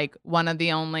you're like one of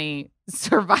the only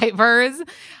survivors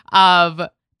of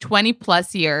 20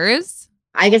 plus years?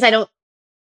 I guess I don't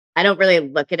really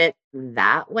look at it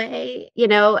that way.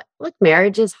 Look,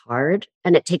 marriage is hard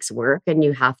and it takes work and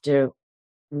you have to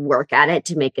work at it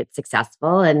to make it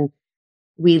successful. And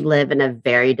we live in a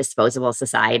very disposable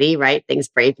society, right? Things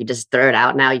break, you just throw it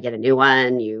out now, you get a new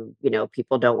one,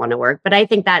 people don't want to work. But I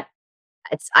think that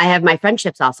I have my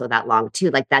friendships also that long too.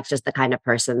 Like that's just the kind of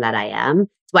person that I am.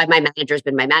 It's why my manager's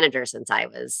been my manager since I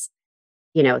was,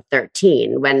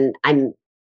 13, when I'm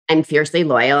fiercely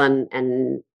loyal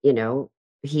and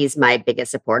he's my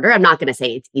biggest supporter. I'm not going to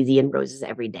say it's easy and roses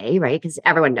every day, right? Because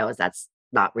everyone knows that's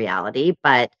not reality.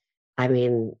 But I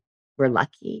mean, we're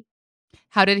lucky.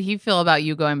 How did he feel about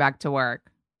you going back to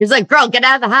work? He's like, girl, get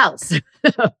out of the house.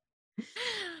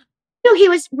 He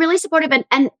was really supportive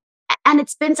and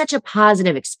it's been such a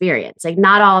positive experience. Like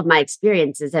not all of my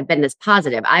experiences have been this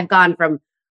positive. I've gone from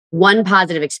one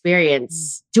positive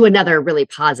experience to another really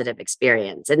positive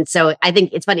experience. And so I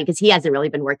think it's funny because he hasn't really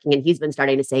been working and he's been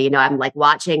starting to say, I'm like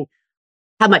watching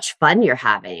how much fun you're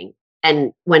having.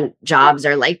 And when jobs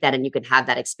are like that and you can have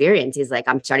that experience, he's like,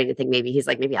 I'm starting to think maybe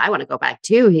I want to go back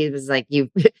too. He was like,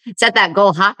 you set that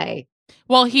goal high.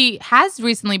 Well, he has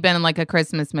recently been in like a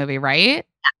Christmas movie, right?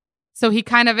 Yeah. So he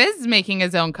kind of is making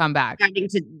his own comeback. Starting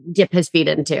to dip his feet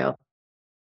into.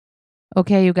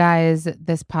 Okay, you guys,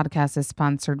 this podcast is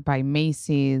sponsored by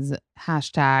Macy's,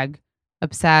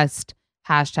 #obsessed,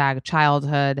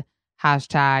 #childhood,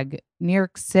 #New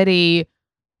York City.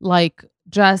 Like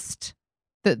just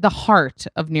the heart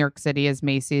of New York City is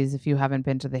Macy's. If you haven't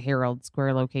been to the Herald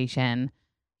Square location,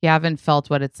 you haven't felt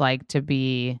what it's like to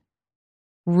be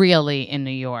really in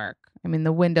New York. I mean,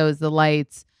 the windows, the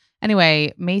lights.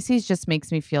 Anyway, Macy's just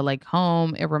makes me feel like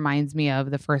home. It reminds me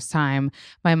of the first time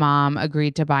my mom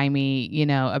agreed to buy me,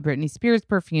 a Britney Spears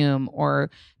perfume or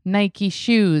Nike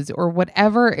shoes or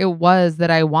whatever it was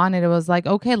that I wanted. It was like,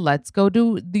 okay, let's go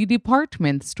to the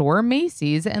department store,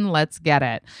 Macy's, and let's get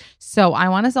it. So I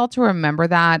want us all to remember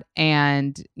that.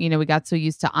 And, we got so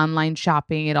used to online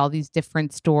shopping at all these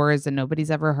different stores that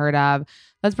nobody's ever heard of.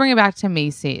 Let's bring it back to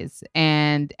Macy's,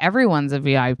 and everyone's a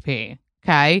VIP.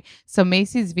 Okay, so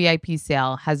Macy's VIP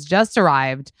sale has just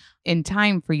arrived in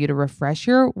time for you to refresh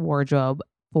your wardrobe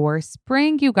for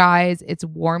spring, you guys. It's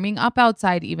warming up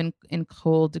outside, even in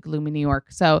cold, gloomy New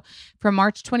York. So from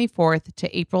March 24th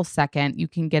to April 2nd, you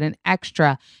can get an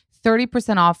extra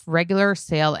 30% off regular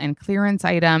sale and clearance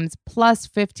items plus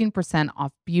 15%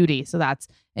 off beauty. So that's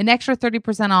an extra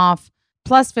 30% off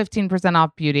plus 15%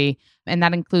 off beauty. And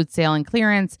that includes sale and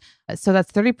clearance. So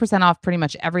that's 30% off pretty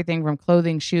much everything from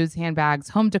clothing, shoes, handbags,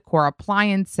 home decor,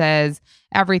 appliances,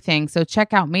 everything. So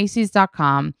check out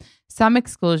Macy's.com. Some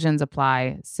exclusions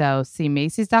apply. So see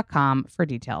Macy's.com for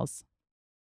details.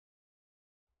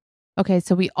 Okay,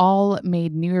 so we all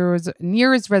made New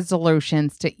Year's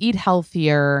resolutions to eat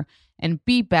healthier and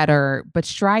be better, but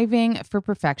striving for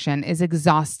perfection is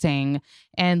exhausting,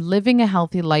 and living a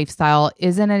healthy lifestyle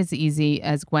isn't as easy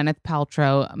as Gwyneth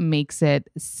Paltrow makes it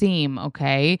seem,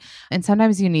 okay? And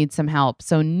sometimes you need some help.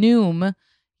 So Noom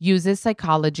uses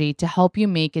psychology to help you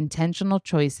make intentional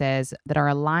choices that are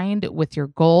aligned with your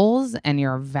goals and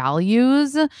your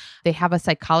values. They have a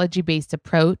psychology-based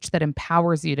approach that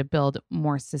empowers you to build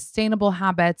more sustainable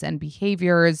habits and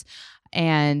behaviors,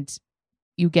 and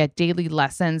you get daily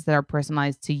lessons that are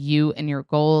personalized to you and your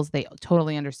goals. They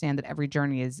totally understand that every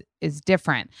journey is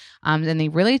different. And they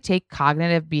really take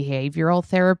cognitive behavioral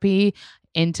therapy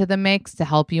into the mix to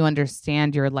help you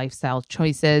understand your lifestyle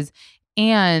choices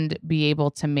and be able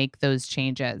to make those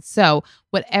changes. So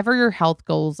whatever your health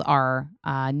goals are,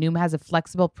 Noom has a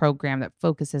flexible program that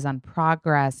focuses on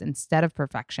progress instead of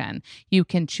perfection. You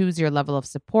can choose your level of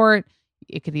support.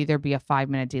 It could either be a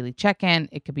 5-minute daily check-in.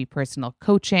 It could be personal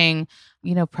coaching.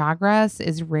 Progress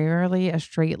is rarely a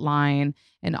straight line,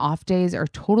 and off days are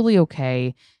totally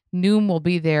okay. Noom will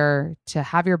be there to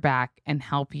have your back and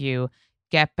help you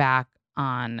get back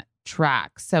on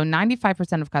track. So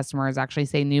 95% of customers actually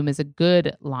say Noom is a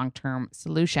good long-term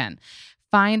solution.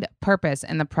 Find purpose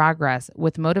in the progress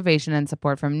with motivation and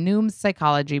support from Noom's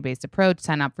psychology-based approach.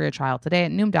 Sign up for your trial today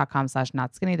at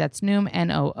Noom.com/notskinny. That's Noom,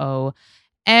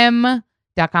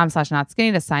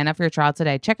 Noom.com/notskinny to sign up for your trial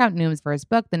today. Check out Noom's first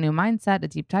book, The New Mindset, a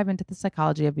deep dive into the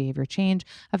psychology of behavior change.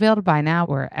 Available by now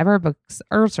wherever books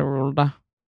are sold.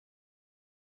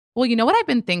 Well, you know what I've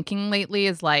been thinking lately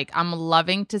is like, I'm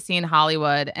loving to see in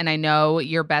Hollywood, and I know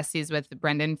you're besties with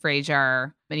Brendan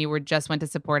Fraser, and you just went to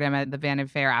support him at the Vanity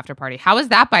Fair after party. How was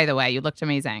that, by the way? You looked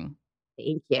amazing.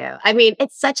 Thank you. I mean,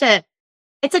 it's such an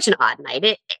odd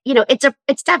night.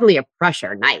 It's definitely a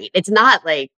pressure night. It's not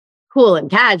like cool and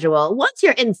casual. Once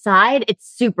you're inside, it's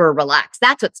super relaxed.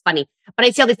 That's what's funny. But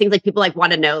I see all these things like people like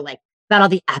want to know like about all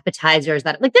the appetizers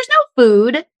that like there's no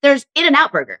food. There's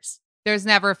In-N-Out burgers. There's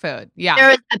never food. Yeah.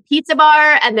 There's a pizza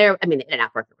bar and the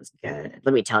In-N-Out burger was good.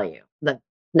 Let me tell you.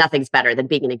 Nothing's better than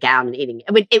being in a gown and eating.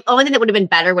 I mean, the only thing that would have been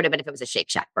better would have been if it was a Shake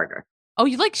Shack burger. Oh,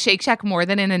 you like Shake Shack more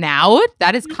than In-N-Out?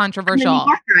 That is controversial.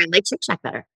 I like Shake Shack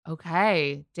better.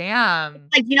 Okay. Damn.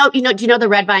 Like, do you know the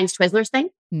Red Vines Twizzlers thing?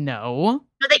 No.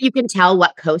 So that you can tell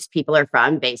what coast people are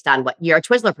from based on what you're a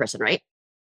Twizzler person, right?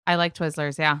 I like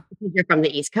Twizzlers, yeah. Because you're from the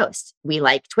East Coast. We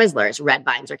like Twizzlers. Red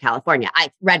Vines are California.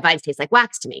 Red Vines taste like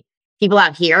wax to me. People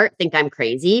out here think I'm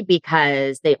crazy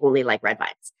because they only like Red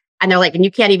Vines. And they're like, and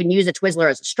you can't even use a Twizzler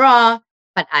as a straw.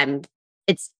 But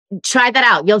try that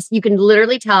out. You can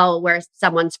literally tell where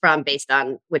someone's from based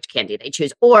on which candy they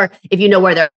choose. Or if you know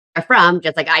where they're from,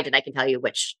 just like I did, I can tell you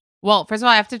which. Well, first of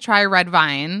all, I have to try Red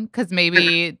Vine because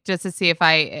maybe just to see if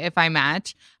I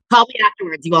match. Call me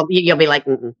afterwards. You'll be like,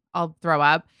 mm-mm. I'll throw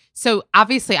up. So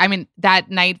obviously, I mean, that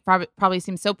night probably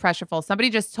seems so pressureful. Somebody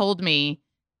just told me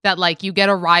that like you get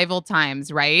arrival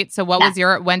times, right? So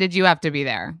when did you have to be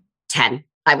there? 10.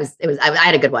 I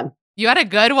had a good one. You had a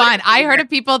good one. I heard of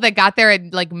people that got there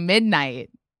at like midnight.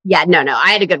 Yeah, no.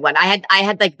 I had a good one. I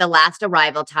had like the last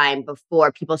arrival time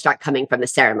before people start coming from the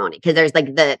ceremony. Cause there's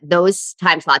like those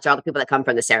time slots are all the people that come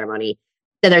from the ceremony.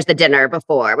 Then there's the dinner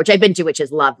before, which I've been to, which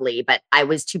is lovely, but I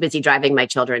was too busy driving my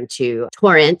children to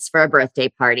Torrance for a birthday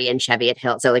party in Cheviot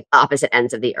Hill. So like opposite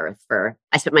ends of the earth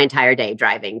I spent my entire day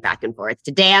driving back and forth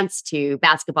to dance, to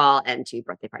basketball, and to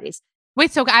birthday parties.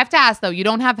 Wait, so I have to ask though, you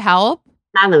don't have help?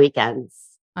 Not on the weekends.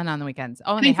 And on the weekends.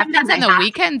 Oh, and they have things on the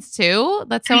weekends too?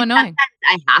 That's so annoying.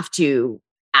 I have to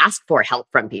ask for help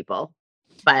from people.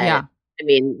 But yeah. I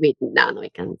mean, not on the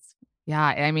weekends. Yeah,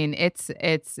 I mean, it's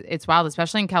wild,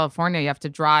 especially in California. You have to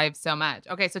drive so much.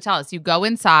 Okay, so tell us, you go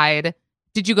inside.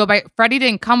 Did you go by, Freddie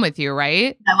didn't come with you,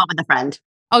 right? I went with a friend.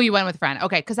 Oh, you went with a friend.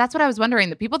 Okay, because that's what I was wondering.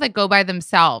 The people that go by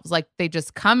themselves, like they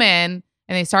just come in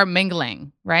and they start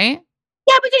mingling, right?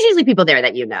 Yeah, but there's usually people there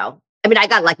that you know. I mean, I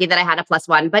got lucky that I had a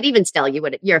 +1, but even still,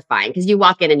 you're fine because you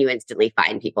walk in and you instantly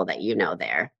find people that you know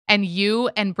there. And you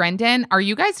and Brendan, are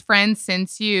you guys friends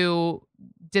since you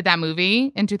did that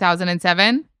movie in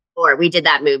 2007? Or we did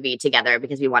that movie together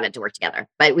because we wanted to work together,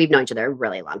 but we've known each other a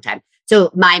really long time. So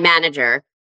my manager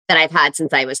that I've had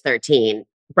since I was 13,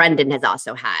 Brendan has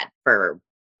also had for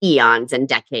eons and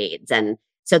decades. And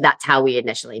so that's how we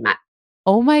initially met.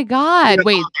 Oh my God.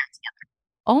 Wait.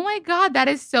 Oh my God. That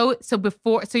is so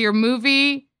your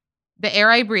movie, The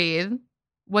Air I Breathe,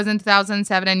 was in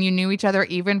 2007 and you knew each other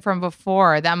even from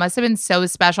before. That must have been so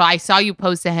special. I saw you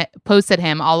posted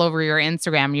him all over your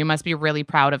Instagram. You must be really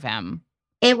proud of him.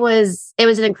 It was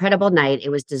an incredible night. It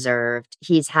was deserved.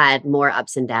 He's had more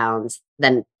ups and downs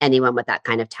than anyone with that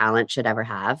kind of talent should ever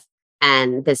have.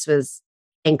 And this was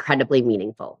incredibly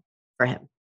meaningful for him.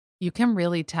 You can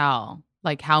really tell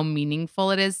like how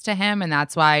meaningful it is to him. And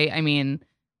that's why, I mean,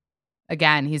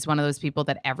 again, he's one of those people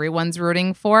that everyone's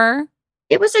rooting for.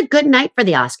 It was a good night for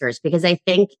the Oscars because I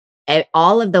think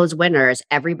all of those winners,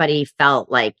 everybody felt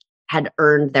like had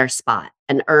earned their spot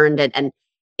and earned it. And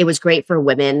it was great for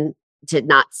women to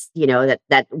not,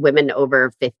 that women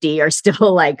over 50 are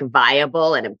still like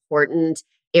viable and important.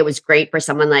 It was great for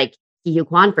someone like Ke Huy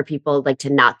Quan for people like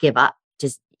to not give up.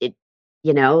 Just it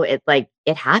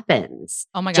happens.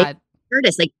 Oh my God.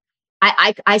 Curtis, like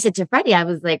I said to Freddie, I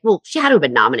was like, well, she had to have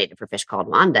been nominated for Fish Called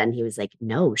Wanda. And he was like,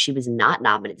 no, she was not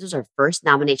nominated. This was her first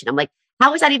nomination. I'm like,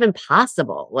 how is that even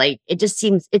possible? Like, it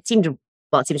seems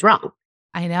wrong.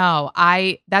 I know.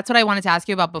 That's what I wanted to ask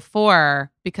you about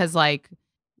before, because like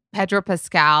Pedro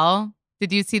Pascal,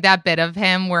 did you see that bit of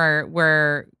him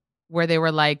where they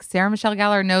were like, Sarah Michelle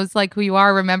Gellar knows like who you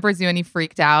are, remembers you, and he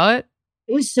freaked out?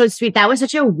 It was so sweet. That was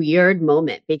such a weird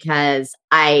moment because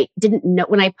I didn't know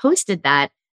when I posted that,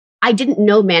 I didn't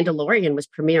know Mandalorian was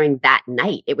premiering that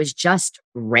night. It was just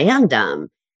random.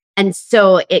 And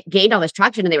so it gained all this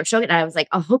traction and they were showing it. And I was like,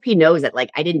 I hope he knows that like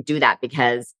I didn't do that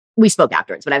because we spoke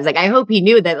afterwards. But I was like, I hope he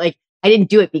knew that like I didn't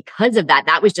do it because of that.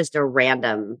 That was just a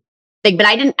random thing. But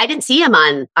I didn't see him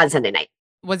on Sunday night.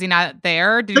 Was he not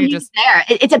there? Did you just there?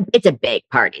 It's a big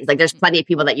party. It's like there's plenty of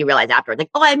people that you realize afterwards, like,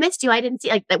 oh, I missed you. I didn't see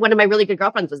like one of my really good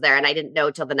girlfriends was there, and I didn't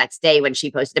know till the next day when she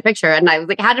posted a picture, and I was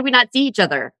like, how did we not see each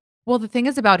other? Well, the thing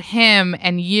is about him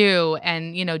and you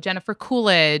and, Jennifer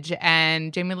Coolidge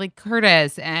and Jamie Lee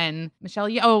Curtis and Michelle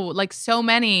Yeoh, like so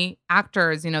many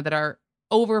actors, that are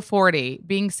over 40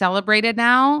 being celebrated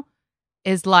now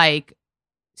is like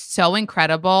so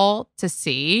incredible to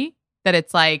see that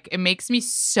it's like, it makes me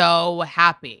so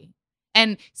happy.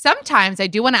 And sometimes I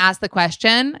do want to ask the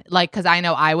question, like, because I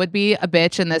know I would be a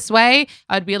bitch in this way.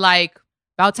 I'd be like,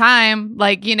 about time,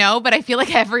 like, but I feel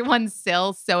like everyone's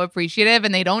still so appreciative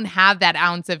and they don't have that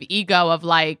ounce of ego of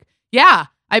like, yeah,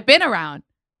 I've been around.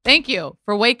 Thank you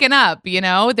for waking up.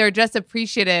 They're just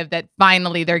appreciative that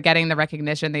finally they're getting the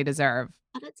recognition they deserve.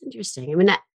 Oh, that's interesting. I mean,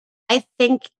 I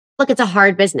think, look, it's a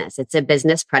hard business. It's a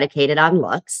business predicated on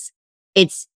looks.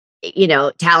 It's,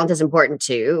 talent is important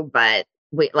too, but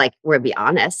we're be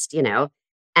honest,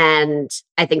 and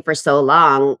I think for so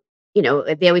long,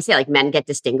 they always say like men get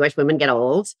distinguished, women get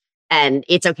old, and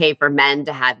it's okay for men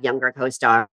to have younger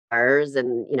co-stars.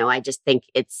 And, I just think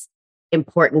it's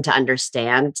important to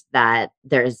understand that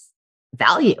there's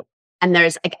value. And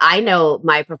there's like, I know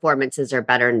my performances are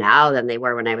better now than they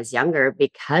were when I was younger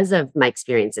because of my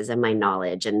experiences and my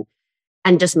knowledge and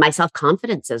just my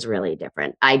self-confidence is really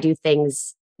different. I do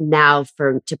things now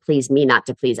to please me, not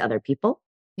to please other people.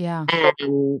 Yeah.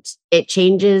 And it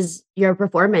changes your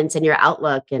performance and your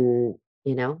outlook and,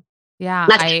 Yeah.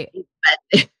 but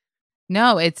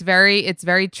No, it's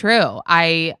very true.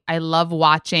 I love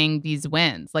watching these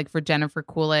wins, like for Jennifer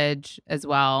Coolidge as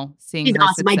well. Seeing she's her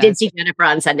awesome. I success. did see Jennifer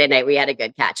on Sunday night. We had a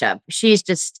good catch up. She's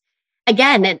just,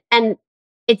 again, and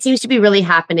it seems to be really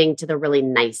happening to the really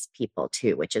nice people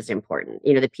too, which is important.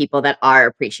 The people that are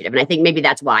appreciative. And I think maybe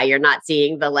that's why you're not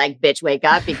seeing the like bitch wake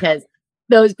up because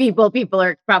those people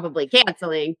are probably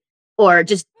canceling or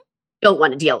just don't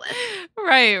want to deal with.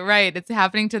 Right. It's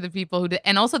happening to the people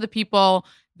and also the people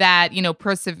that,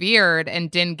 persevered and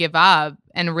didn't give up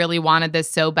and really wanted this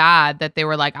so bad that they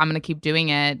were like, I'm going to keep doing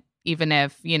it, even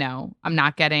if, I'm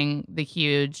not getting the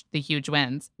huge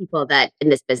wins. People that in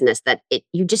this business that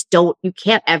you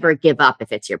can't ever give up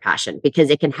if it's your passion because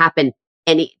it can happen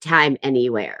anytime,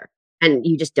 anywhere. And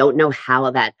you just don't know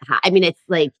how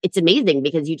it's amazing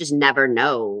because you just never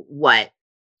know what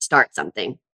starts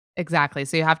something. Exactly.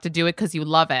 So you have to do it because you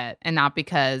love it and not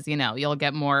because, you'll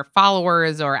get more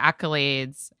followers or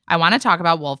accolades. I want to talk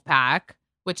about Wolfpack,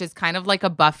 which is kind of like a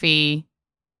Buffy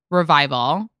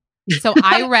revival. So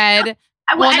I read,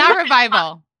 not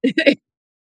revival. It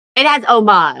has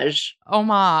homage.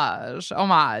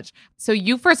 So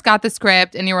you first got the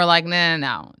script and you were like,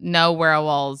 no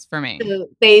werewolves for me. So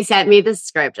they sent me the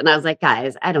script and I was like,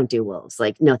 guys, I don't do wolves.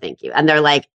 Like, no, thank you. And they're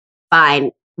like,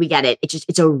 fine, we get it.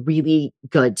 It's a really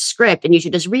good script and you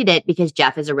should just read it because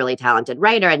Jeff is a really talented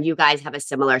writer and you guys have a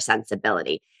similar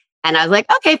sensibility. And I was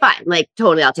like, okay, fine. Like,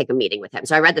 totally, I'll take a meeting with him.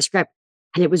 So I read the script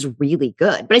and it was really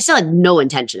good, but I still had no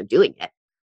intention of doing it.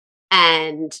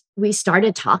 And we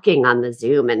started talking on the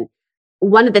Zoom. And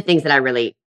one of the things that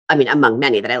among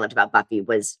many that I loved about Buffy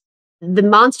was the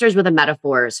monsters were the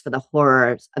metaphors for the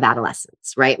horrors of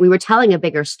adolescence, right? We were telling a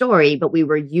bigger story, but we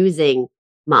were using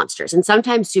monsters. And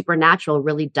sometimes supernatural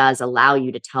really does allow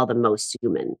you to tell the most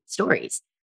human stories.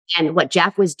 And what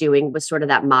Jeff was doing was sort of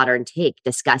that modern take,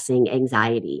 discussing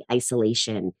anxiety,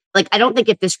 isolation. Like, I don't think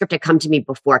if this script had come to me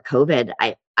before COVID,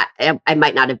 I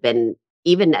might not have been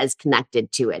even as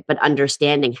connected to it, but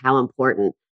understanding how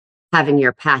important having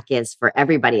your pack is for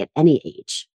everybody at any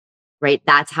age, right?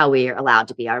 That's how we are allowed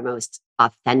to be our most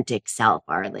authentic self,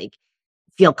 or like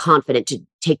feel confident to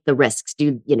take the risks,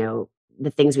 do, the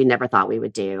things we never thought we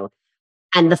would do.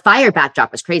 And the fire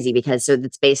backdrop was crazy because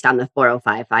it's based on the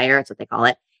 405 fire. That's what they call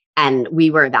it. And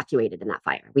we were evacuated in that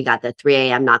fire. We got the 3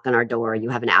 a.m. knock on our door. You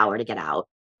have an hour to get out.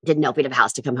 Didn't know if we'd have a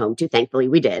house to come home to. Thankfully,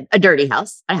 we did. A dirty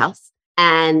house, a house.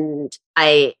 And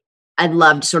I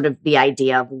loved sort of the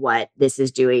idea of what this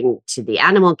is doing to the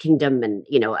animal kingdom and,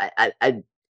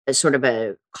 a sort of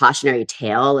a cautionary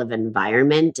tale of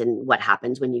environment and what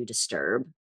happens when you disturb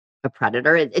a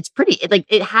predator. It's pretty,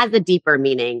 it has a deeper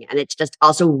meaning and it's just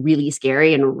also really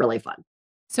scary and really fun.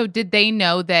 So did they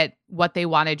know that what they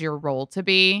wanted your role to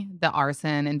be, the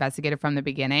arson investigator from the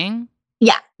beginning?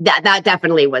 Yeah, that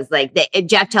definitely was like,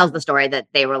 Jeff tells the story that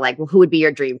they were like, well, who would be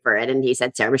your dream for it? And he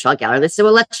said, Sarah Michelle Gellar. And they said,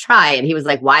 well, let's try. And he was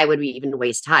like, why would we even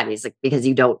waste time? He's like, because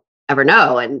you don't ever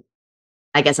know. And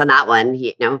I guess on that one,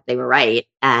 they were right.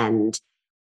 And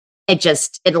it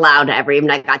allowed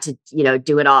I got to,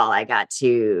 do it all. I got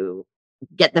to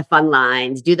get the fun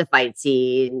lines, do the fight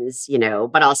scenes,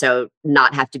 but also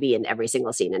not have to be in every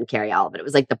single scene and carry all of it. It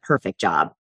was like the perfect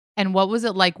job. And what was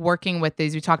it like working with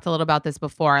these? We talked a little about this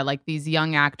before, like these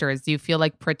young actors. Do you feel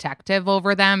like protective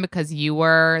over them because you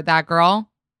were that girl?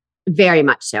 Very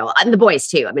much so. And the boys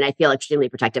too. I mean, I feel extremely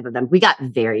protective of them. We got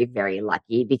very, very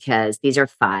lucky because these are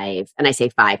 5, and I say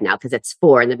 5 now because it's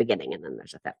 4 in the beginning and then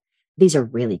there's a 5th. These are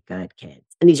really good kids.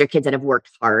 And these are kids that have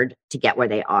worked hard to get where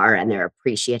they are, and they're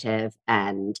appreciative.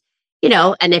 And,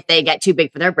 and if they get too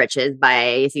big for their britches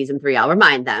by season 3, I'll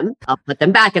remind them. I'll put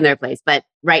them back in their place. But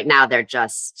right now they're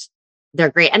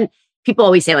great. And people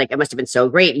always say, like, it must have been so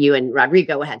great. You and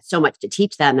Rodrigo had so much to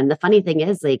teach them. And the funny thing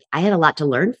is, like, I had a lot to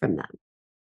learn from them.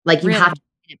 Like, you Really? have to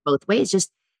get it both ways.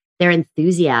 Just their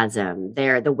enthusiasm,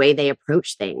 the way they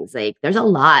approach things. Like, there's a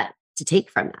lot to take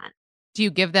from that. Do you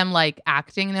give them like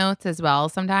acting notes as well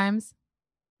sometimes?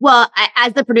 Well,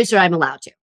 as the producer, I'm allowed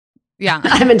to. Yeah.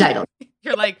 I'm entitled.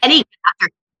 You're like, Any actor.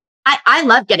 I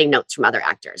love getting notes from other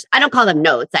actors. I don't call them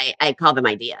notes. I call them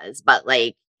ideas. But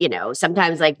like,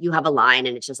 sometimes like you have a line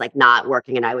and it's just like not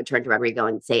working. And I would turn to Rodrigo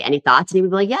and say, any thoughts? And he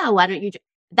would be like, yeah, why don't you?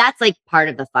 That's like part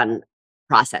of the fun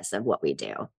process of what we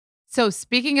do. So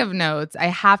speaking of notes, I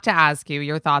have to ask you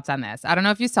your thoughts on this. I don't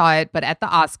know if you saw it, but at the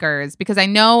Oscars, because I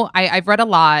know I've read a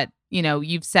lot,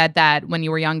 you've said that when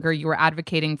you were younger, you were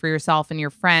advocating for yourself and your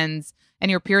friends, and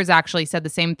your peers actually said the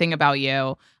same thing about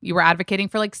you. You were advocating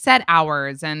for like set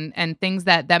hours and things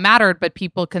that mattered, but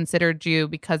people considered you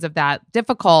because of that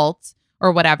difficult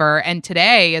or whatever. And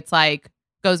today it's like,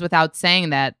 goes without saying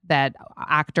that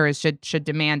actors should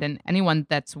demand and anyone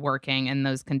that's working in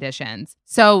those conditions.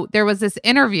 So there was this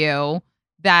interview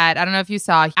that I don't know if you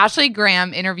saw. Ashley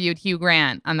Graham interviewed Hugh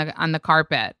Grant on the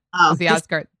carpet of the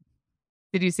Oscar.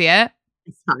 Did you see it?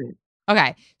 I saw it.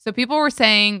 Okay. So people were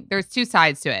saying there's 2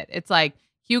 sides to it. It's like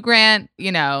Hugh Grant,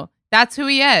 that's who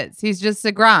he is. He's just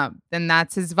a grump, and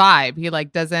that's his vibe. He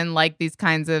like doesn't like these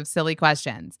kinds of silly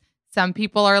questions. Some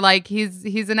people are like,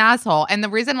 he's an asshole. And the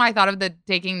reason why I thought of the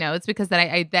taking notes, because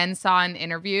I then saw an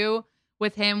interview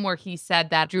with him where he said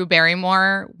that Drew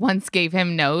Barrymore once gave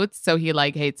him notes, so he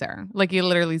like hates her. Like he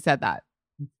literally said that.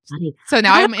 Funny. So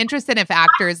now I'm interested if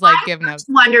actors like give notes.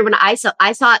 I wondered when I saw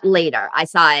it later. I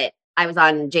saw it. I was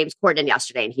on James Corden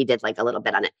yesterday and he did like a little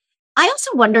bit on it. I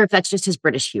also wonder if that's just his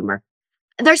British humor.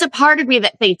 There's a part of me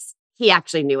that thinks he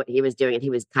actually knew what he was doing and he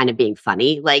was kind of being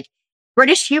funny. Like,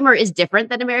 British humor is different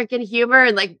than American humor.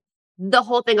 And like the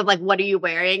whole thing of like, what are you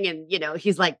wearing? And,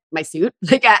 he's like, my suit.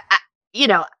 Like,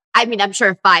 I mean, I'm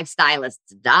sure 5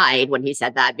 stylists died when he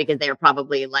said that because they were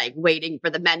probably like waiting for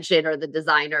the mention or the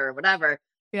designer or whatever.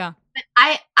 Yeah. But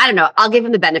I don't know. I'll give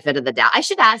him the benefit of the doubt. I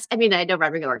should ask. I mean, I know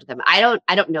Rodrigo worked with him. I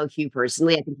don't know Hugh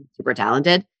personally. I think he's super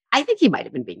talented. I think he might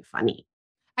have been being funny.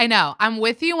 I know. I'm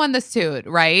with you on the suit,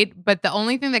 right? But the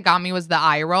only thing that got me was the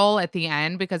eye roll at the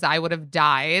end, because I would have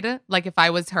died. Like if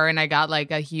I was her and I got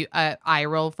like a eye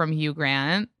roll from Hugh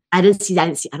Grant. I didn't see.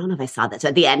 I don't know if I saw that. So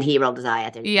at the end, he rolled his eye.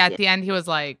 At the end, he was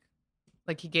like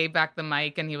he gave back the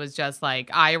mic and he was just like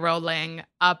eye rolling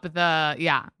up that.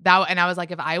 And I was like,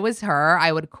 if I was her,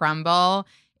 I would crumble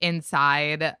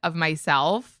inside of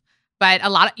myself. But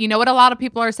what a lot of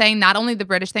people are saying, not only the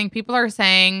British thing, people are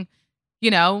saying,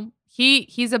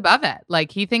 he's above it.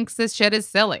 Like he thinks this shit is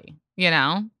silly,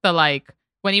 the like,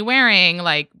 when you wearing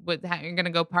like, you're going to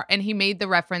go and he made the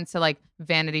reference to like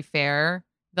Vanity Fair,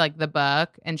 like the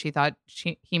book. And she thought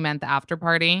he meant the after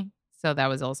party. So that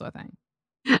was also a thing.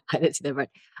 I didn't see that part.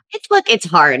 It's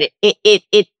hard.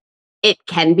 It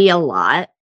can be a lot.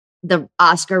 The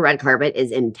Oscar red carpet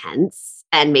is intense,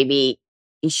 and maybe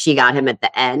she got him at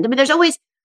the end. I mean,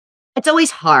 it's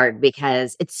always hard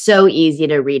because it's so easy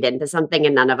to read into something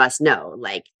and none of us know.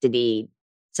 Like,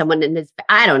 someone in his,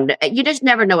 I don't know. You just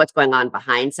never know what's going on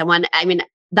behind someone. I mean,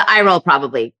 the eye roll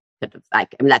probably could have,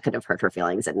 that could have hurt her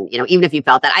feelings. And, even if you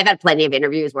felt that, I've had plenty of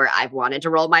interviews where I've wanted to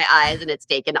roll my eyes and it's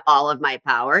taken all of my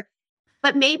power.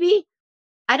 But maybe,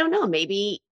 I don't know,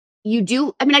 maybe you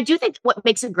do. I mean, I do think what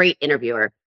makes a great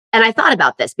interviewer, and I thought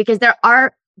about this because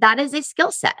that is a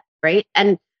skill set, right?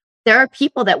 And there are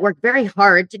people that work very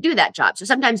hard to do that job. So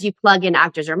sometimes you plug in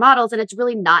actors or models and it's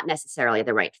really not necessarily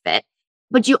the right fit,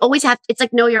 but you always have, it's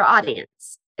like know your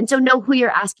audience. And so know who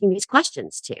you're asking these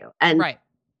questions to. And right.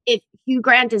 If Hugh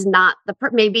Grant is not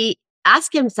maybe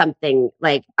ask him something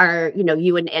like, are,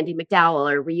 you and Andy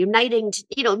McDowell are reuniting,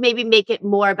 maybe make it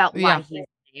more about why he's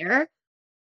there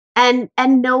and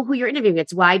know who you're interviewing.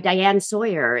 It's why Diane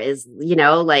Sawyer is,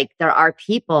 like there are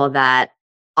people that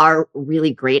are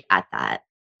really great at that.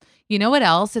 You know what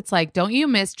else? It's like, don't you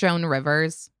miss Joan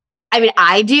Rivers? I mean,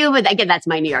 I do, but again, that's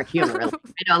my New York humor. Really.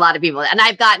 I know a lot of people, and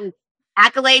I've gotten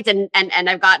accolades and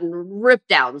I've gotten rip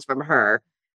downs from her,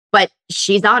 but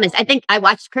she's honest. I think I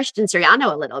watched Christian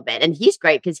Siriano a little bit, and he's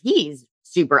great because he's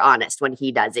super honest when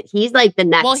he does it. He's like the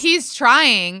next. Well, he's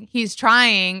trying.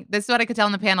 This is what I could tell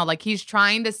in the panel. Like he's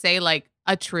trying to say like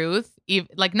a truth,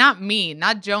 like not me,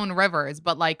 not Joan Rivers,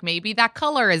 but like maybe that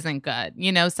color isn't good,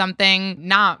 something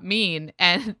not mean.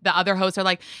 And the other hosts are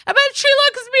like, I bet she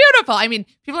looks beautiful. I mean,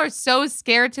 people are so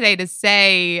scared today to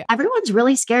say. Everyone's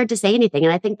really scared to say anything.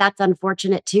 And I think that's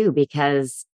unfortunate too,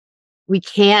 because we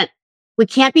can't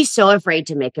be so afraid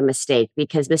to make a mistake,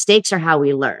 because mistakes are how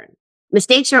we learn.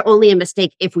 Mistakes are only a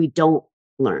mistake if we don't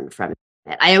learn from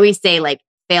it. I always say, like,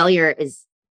 failure is,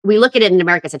 we look at it in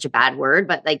America, such a bad word,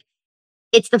 but like,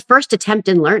 it's the first attempt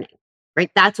in learning,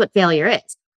 right? That's what failure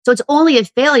is. So it's only a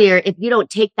failure if you don't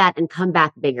take that and come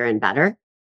back bigger and better.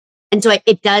 And so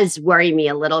it does worry me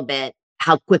a little bit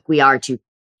how quick we are to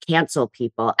cancel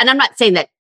people. And I'm not saying that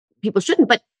people shouldn't,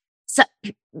 but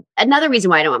another reason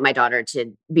why I don't want my daughter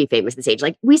to be famous at this age,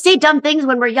 like, we say dumb things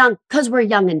when we're young because we're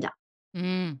young and dumb.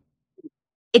 Mm.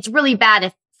 It's really bad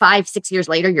if 5-6 years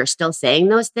later you're still saying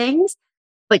those things.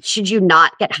 But should you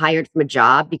not get hired from a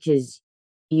job because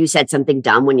you said something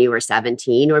dumb when you were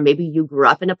 17, or maybe you grew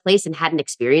up in a place and hadn't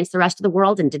experienced the rest of the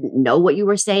world and didn't know what you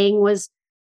were saying was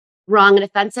wrong and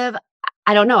offensive?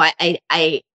 I don't know.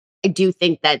 I do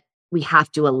think that we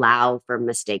have to allow for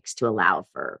mistakes to allow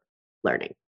for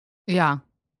learning. Yeah.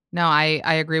 No, I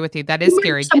agree with you. That is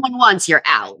scary. Someone once, you're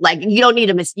out. Like, you don't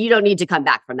need to come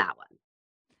back from that one.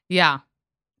 Yeah.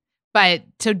 But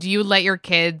so do you let your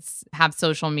kids have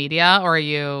social media, or are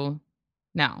you?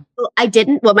 No. Well, I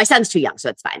didn't. Well, my son's too young, so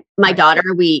it's fine. My daughter,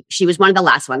 she was one of the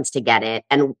last ones to get it.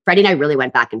 And Freddie and I really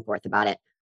went back and forth about it.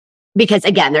 Because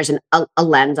again, there's a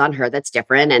lens on her that's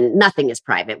different, and nothing is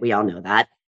private. We all know that.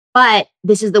 But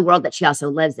this is the world that she also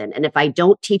lives in. And if I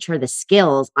don't teach her the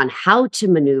skills on how to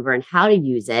maneuver and how to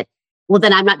use it, well,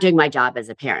 then I'm not doing my job as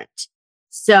a parent.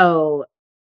 So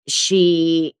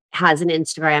she has an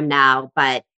Instagram now,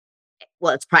 but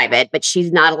it's private, but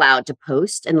she's not allowed to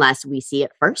post unless we see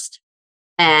it first.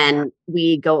 And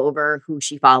we go over who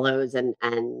she follows and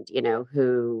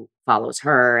who follows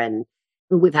her. And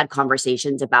we've had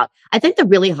conversations about, I think the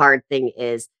really hard thing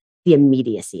is the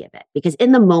immediacy of it, because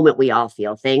in the moment we all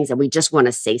feel things and we just want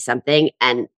to say something.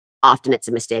 And often it's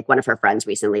a mistake. One of her friends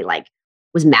recently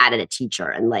was mad at a teacher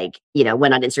and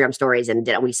went on Instagram stories and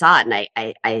we saw it. And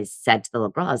I said to the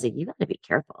little girl, I was like, you got to be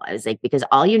careful. I was like, because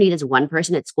all you need is one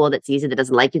person at school that sees it, that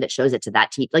doesn't like you, that shows it to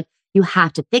that teacher. Like, you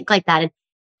have to think like that.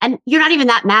 And you're not even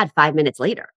that mad 5 minutes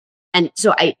later. And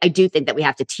so I do think that we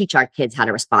have to teach our kids how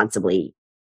to responsibly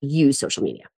use social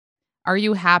media. Are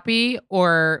you happy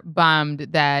or bummed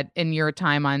that in your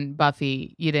time on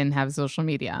Buffy, you didn't have social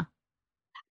media?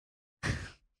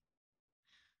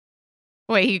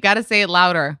 Wait, you got to say it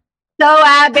louder. So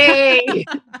happy.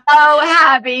 So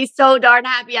happy. So darn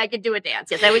happy I could do a dance.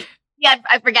 Yes, I was. Yeah,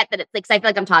 I forget that it's like, I feel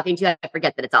like I'm talking to you. I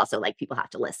forget that it's also like people have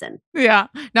to listen. Yeah.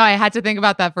 No, I had to think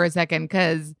about that for a second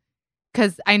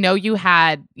because I know you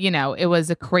had, it was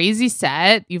a crazy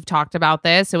set. You've talked about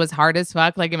this. It was hard as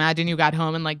fuck. Like, imagine you got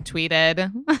home and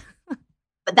tweeted.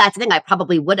 But that's the thing. I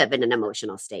probably would have in an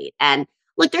emotional state. And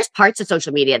look, there's parts of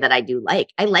social media that I do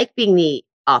like. I like being the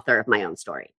author of my own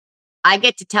story. I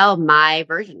get to tell my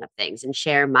version of things and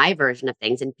share my version of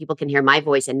things, and people can hear my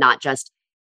voice and not just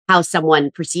how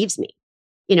someone perceives me.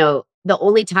 The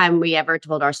only time we ever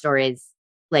told our stories,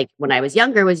 like when I was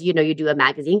younger, was, you do a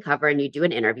magazine cover and you do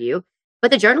an interview,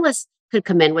 but the journalist could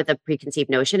come in with a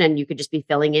preconceived notion and you could just be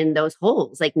filling in those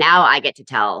holes. Like, now I get to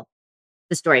tell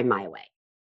the story my way.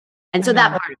 And so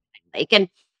that part I like. And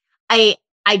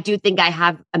I do think I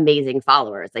have amazing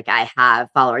followers. Like, I have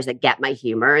followers that get my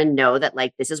humor and know that,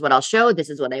 like, this is what I'll show,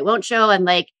 this is what I won't show. And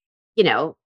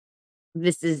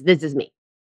this is me.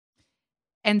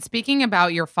 And speaking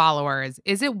about your followers,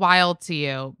 is it wild to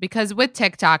you? Because with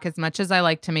TikTok, as much as I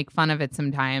like to make fun of it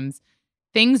sometimes,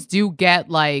 things do get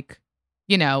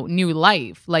new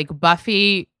life. Like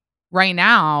Buffy right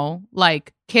now,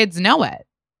 kids know it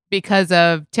because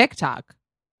of TikTok.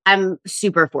 I'm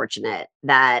super fortunate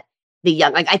that the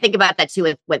young, I think about that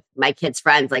too with my kids'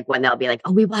 friends, when they'll be like,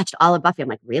 oh, we watched all of Buffy. I'm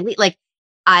like, really?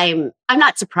 I'm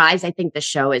not surprised. I think the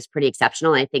show is pretty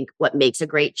exceptional. And I think what makes a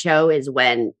great show is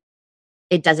when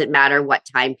it doesn't matter what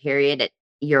time period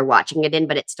you're watching it in,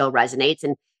 but it still resonates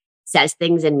and says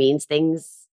things and means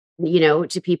things,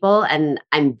 to people. And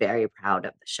I'm very proud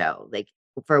of the show,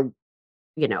 for,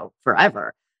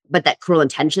 forever. But that Cruel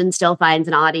Intentions still finds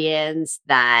an audience,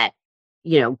 that,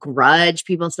 Grudge,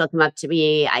 people still come up to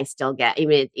me. I still get,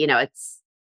 it's.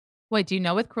 Wait, do you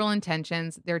know with Cruel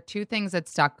Intentions, there are two things that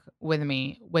stuck with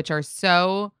me, which are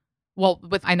I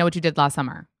Know What You Did Last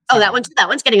Summer. Oh, that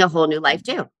one's getting a whole new life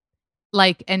too.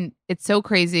 And it's so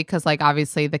crazy because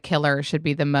obviously the killer should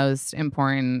be the most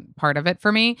important part of it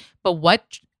for me. But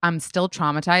what I'm still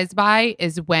traumatized by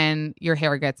is when your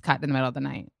hair gets cut in the middle of the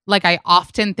night. Like I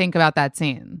often think about that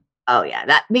scene. Oh yeah,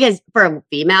 that because for a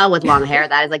female with long hair,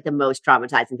 that is like the most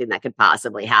traumatizing thing that could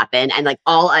possibly happen, and like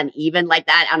all uneven like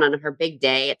that, and on her big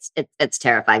day, it's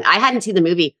terrifying. I hadn't seen the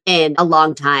movie in a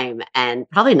long time, and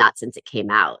probably not since it came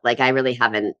out. Like I really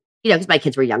haven't, because my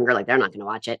kids were younger, like they're not going to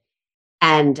watch it.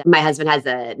 And my husband has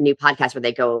a new podcast where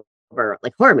they go over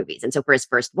like horror movies, and so for his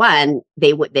first one,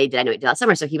 they did I Know What You Did Last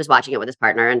Summer, so he was watching it with his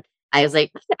partner, and I was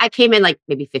like, I came in like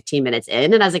maybe 15 minutes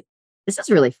in, and I was like, this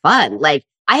is really fun, like.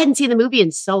 I hadn't seen the movie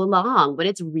in so long, but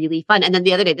it's really fun. And then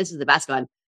the other day, this is the best one.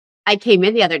 I came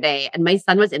in the other day and my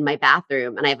son was in my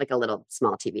bathroom, and I have like a little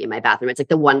small TV in my bathroom. It's like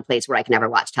the one place where I can ever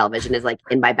watch television is like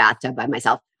in my bathtub by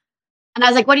myself. And I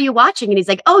was like, what are you watching? And he's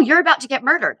like, oh, you're about to get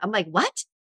murdered. I'm like, what?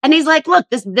 And he's like, look,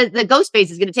 the ghost face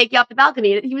is going to take you off the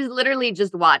balcony. And he was literally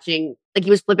just watching, like he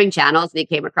was flipping channels and he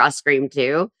came across Scream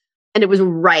 2. And it was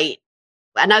right.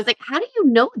 And I was like, how do you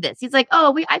know this? He's like,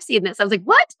 oh, I've seen this. I was like,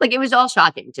 what? Like, it was all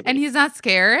shocking to me. And he's not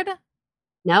scared?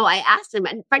 No, I asked him,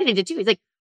 and Freddie did too. He's like,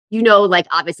 like,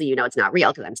 obviously, it's not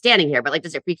real because I'm standing here, but like,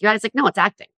 does it freak you out? It's like, no, it's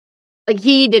acting. Like,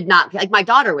 he did not, like, my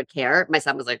daughter would care. My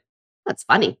son was like, that's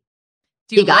funny.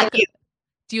 Do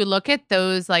you look at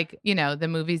those, like, the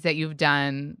movies that you've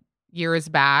done years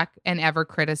back and ever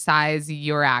criticize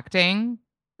your acting?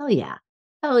 Oh, yeah.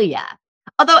 Oh, yeah.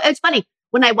 Although it's funny.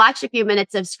 When I watched a few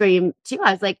minutes of Scream 2,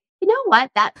 I was like, you know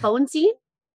what? That phone scene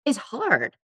is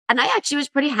hard. And I actually was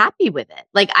pretty happy with it.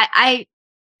 Like I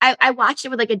watched it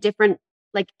with like a different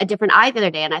eye the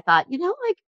other day. And I thought,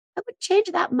 like I would change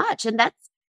that much. And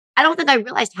I don't think I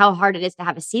realized how hard it is to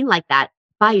have a scene like that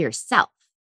by yourself.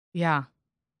 Yeah.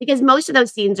 Because most of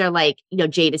those scenes are like,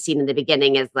 Jada's scene in the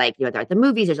beginning is like, they're at the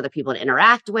movies. There's other people to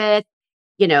interact with.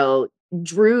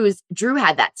 Drew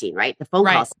had that scene, right? The phone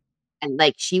call. And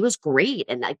like, she was great.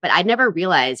 And like, but I never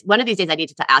realized one of these days I need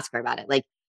to ask her about it. Like,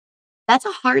 that's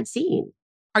a hard scene.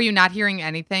 Are you not hearing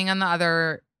anything on the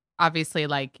other? Obviously,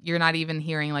 like you're not even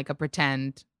hearing like a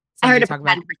pretend. I heard a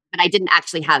pretend, but I didn't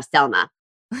actually have Selma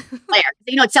Blair.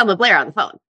 It's Selma Blair on the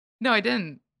phone. No, I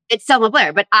didn't. It's Selma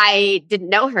Blair, but I didn't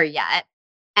know her yet.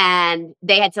 And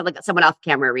they had someone off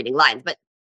camera reading lines. But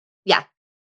yeah.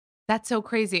 That's so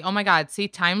crazy. Oh my God. See,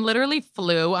 time literally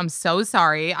flew. I'm so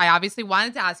sorry. I obviously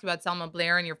wanted to ask you about Selma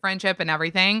Blair and your friendship and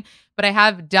everything, but I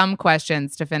have dumb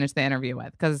questions to finish the interview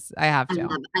with because I have to.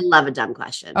 I love a dumb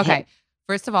question. Okay. Hey.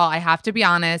 First of all, I have to be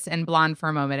honest and blonde for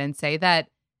a moment and say that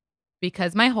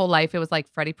because my whole life it was like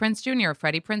Freddie Prinze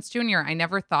Jr., I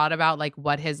never thought about like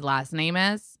what his last name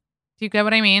is. Do you get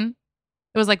what I mean?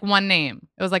 It was like one name.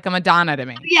 It was like a Madonna to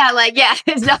me. Yeah, like, yeah.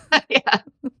 It's not, yeah.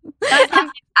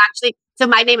 Actually, so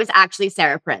my name is actually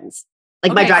Sarah Prinze.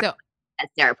 Like my driver is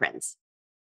Sarah Prinze.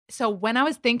 So when I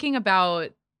was thinking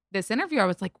about this interview, I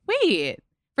was like, wait.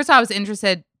 First of all, I was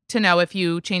interested to know if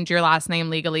you changed your last name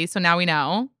legally. So now we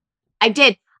know. I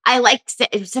did. I like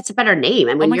it's such a better name.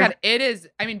 And oh my God, it is.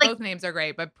 I mean, both names are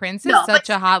great, but Prince is such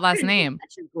a hot last name.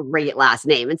 Such a great last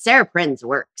name. And Sarah Prinze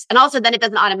works. And also then it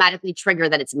doesn't automatically trigger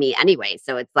that it's me anyway.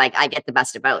 So it's like I get the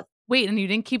best of both. Wait, and you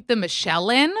didn't keep the Michelle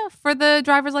in for the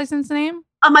driver's license name?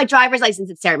 On my driver's license,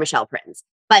 it's Sarah Michelle Prinze.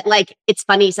 But like, it's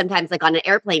funny sometimes like on an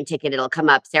airplane ticket, it'll come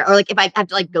up Sarah. Or like if I have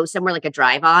to like go somewhere like a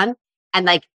drive on and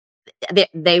like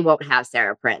they won't have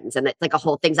Sarah Prinze. And it's like a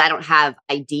whole thing. I don't have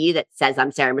ID that says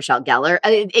I'm Sarah Michelle Gellar.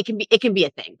 It can be a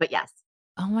thing, but yes.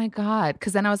 Oh my God.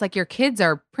 Cause then I was like, your kids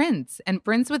are Prince and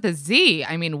Prince with a Z.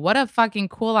 I mean, what a fucking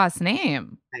cool last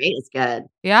name. Right? It's good.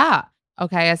 Yeah.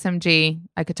 Okay, SMG.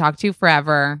 I could talk to you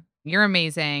forever. You're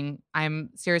amazing.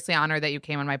 I'm seriously honored that you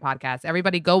came on my podcast.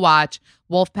 Everybody go watch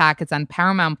Wolfpack. It's on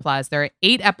Paramount Plus. There are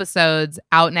 8 episodes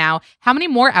out now. How many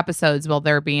more episodes will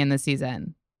there be in the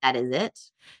season? That is it.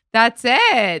 That's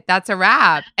it. That's a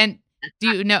wrap. And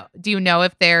do you know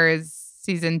if there's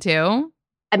season 2?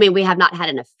 I mean, we have not had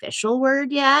an official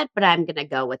word yet, but I'm going to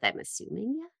go with I'm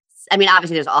assuming yes. I mean,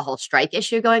 obviously there's a whole strike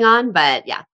issue going on, but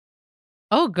yeah.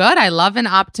 Oh, good. I love an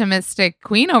optimistic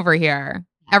queen over here.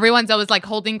 Everyone's always like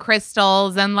holding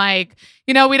crystals and like,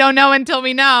 we don't know until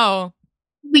we know.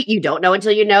 You don't know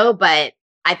until you know, but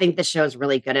I think the show's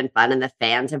really good and fun and the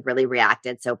fans have really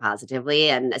reacted so positively.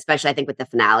 And especially I think with the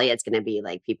finale, it's going to be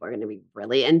like, people are going to be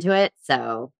really into it.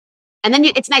 So, and then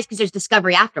it's nice because there's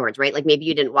discovery afterwards, right? Like maybe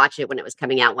you didn't watch it when it was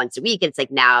coming out once a week. It's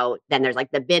like now, then there's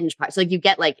like the binge part. So like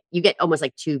you get almost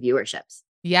like 2 viewerships.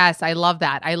 Yes, I love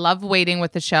that. I love waiting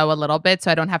with the show a little bit so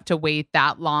I don't have to wait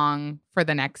that long for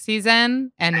the next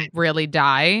season and really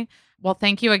die. Well,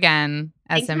 thank you again,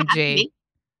 SMG.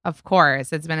 Of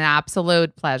course. It's been an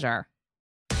absolute pleasure.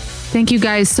 Thank you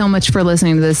guys so much for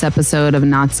listening to this episode of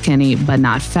Not Skinny But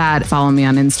Not Fat. Follow me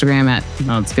on Instagram at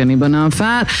Not Skinny But Not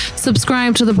Fat.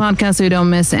 Subscribe to the podcast so you don't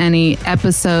miss any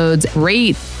episodes.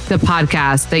 Rate the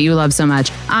podcast that you love so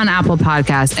much on Apple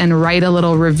Podcasts and write a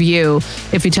little review.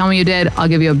 If you tell me you did, I'll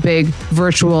give you a big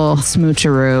virtual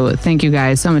smoocheroo. Thank you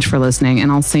guys so much for listening,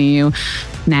 and I'll see you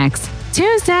next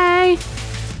Tuesday.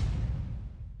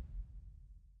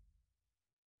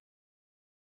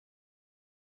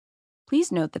 Please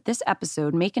note that this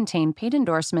episode may contain paid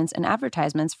endorsements and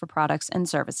advertisements for products and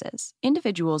services.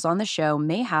 Individuals on the show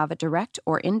may have a direct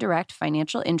or indirect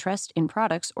financial interest in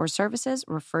products or services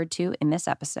referred to in this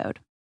episode.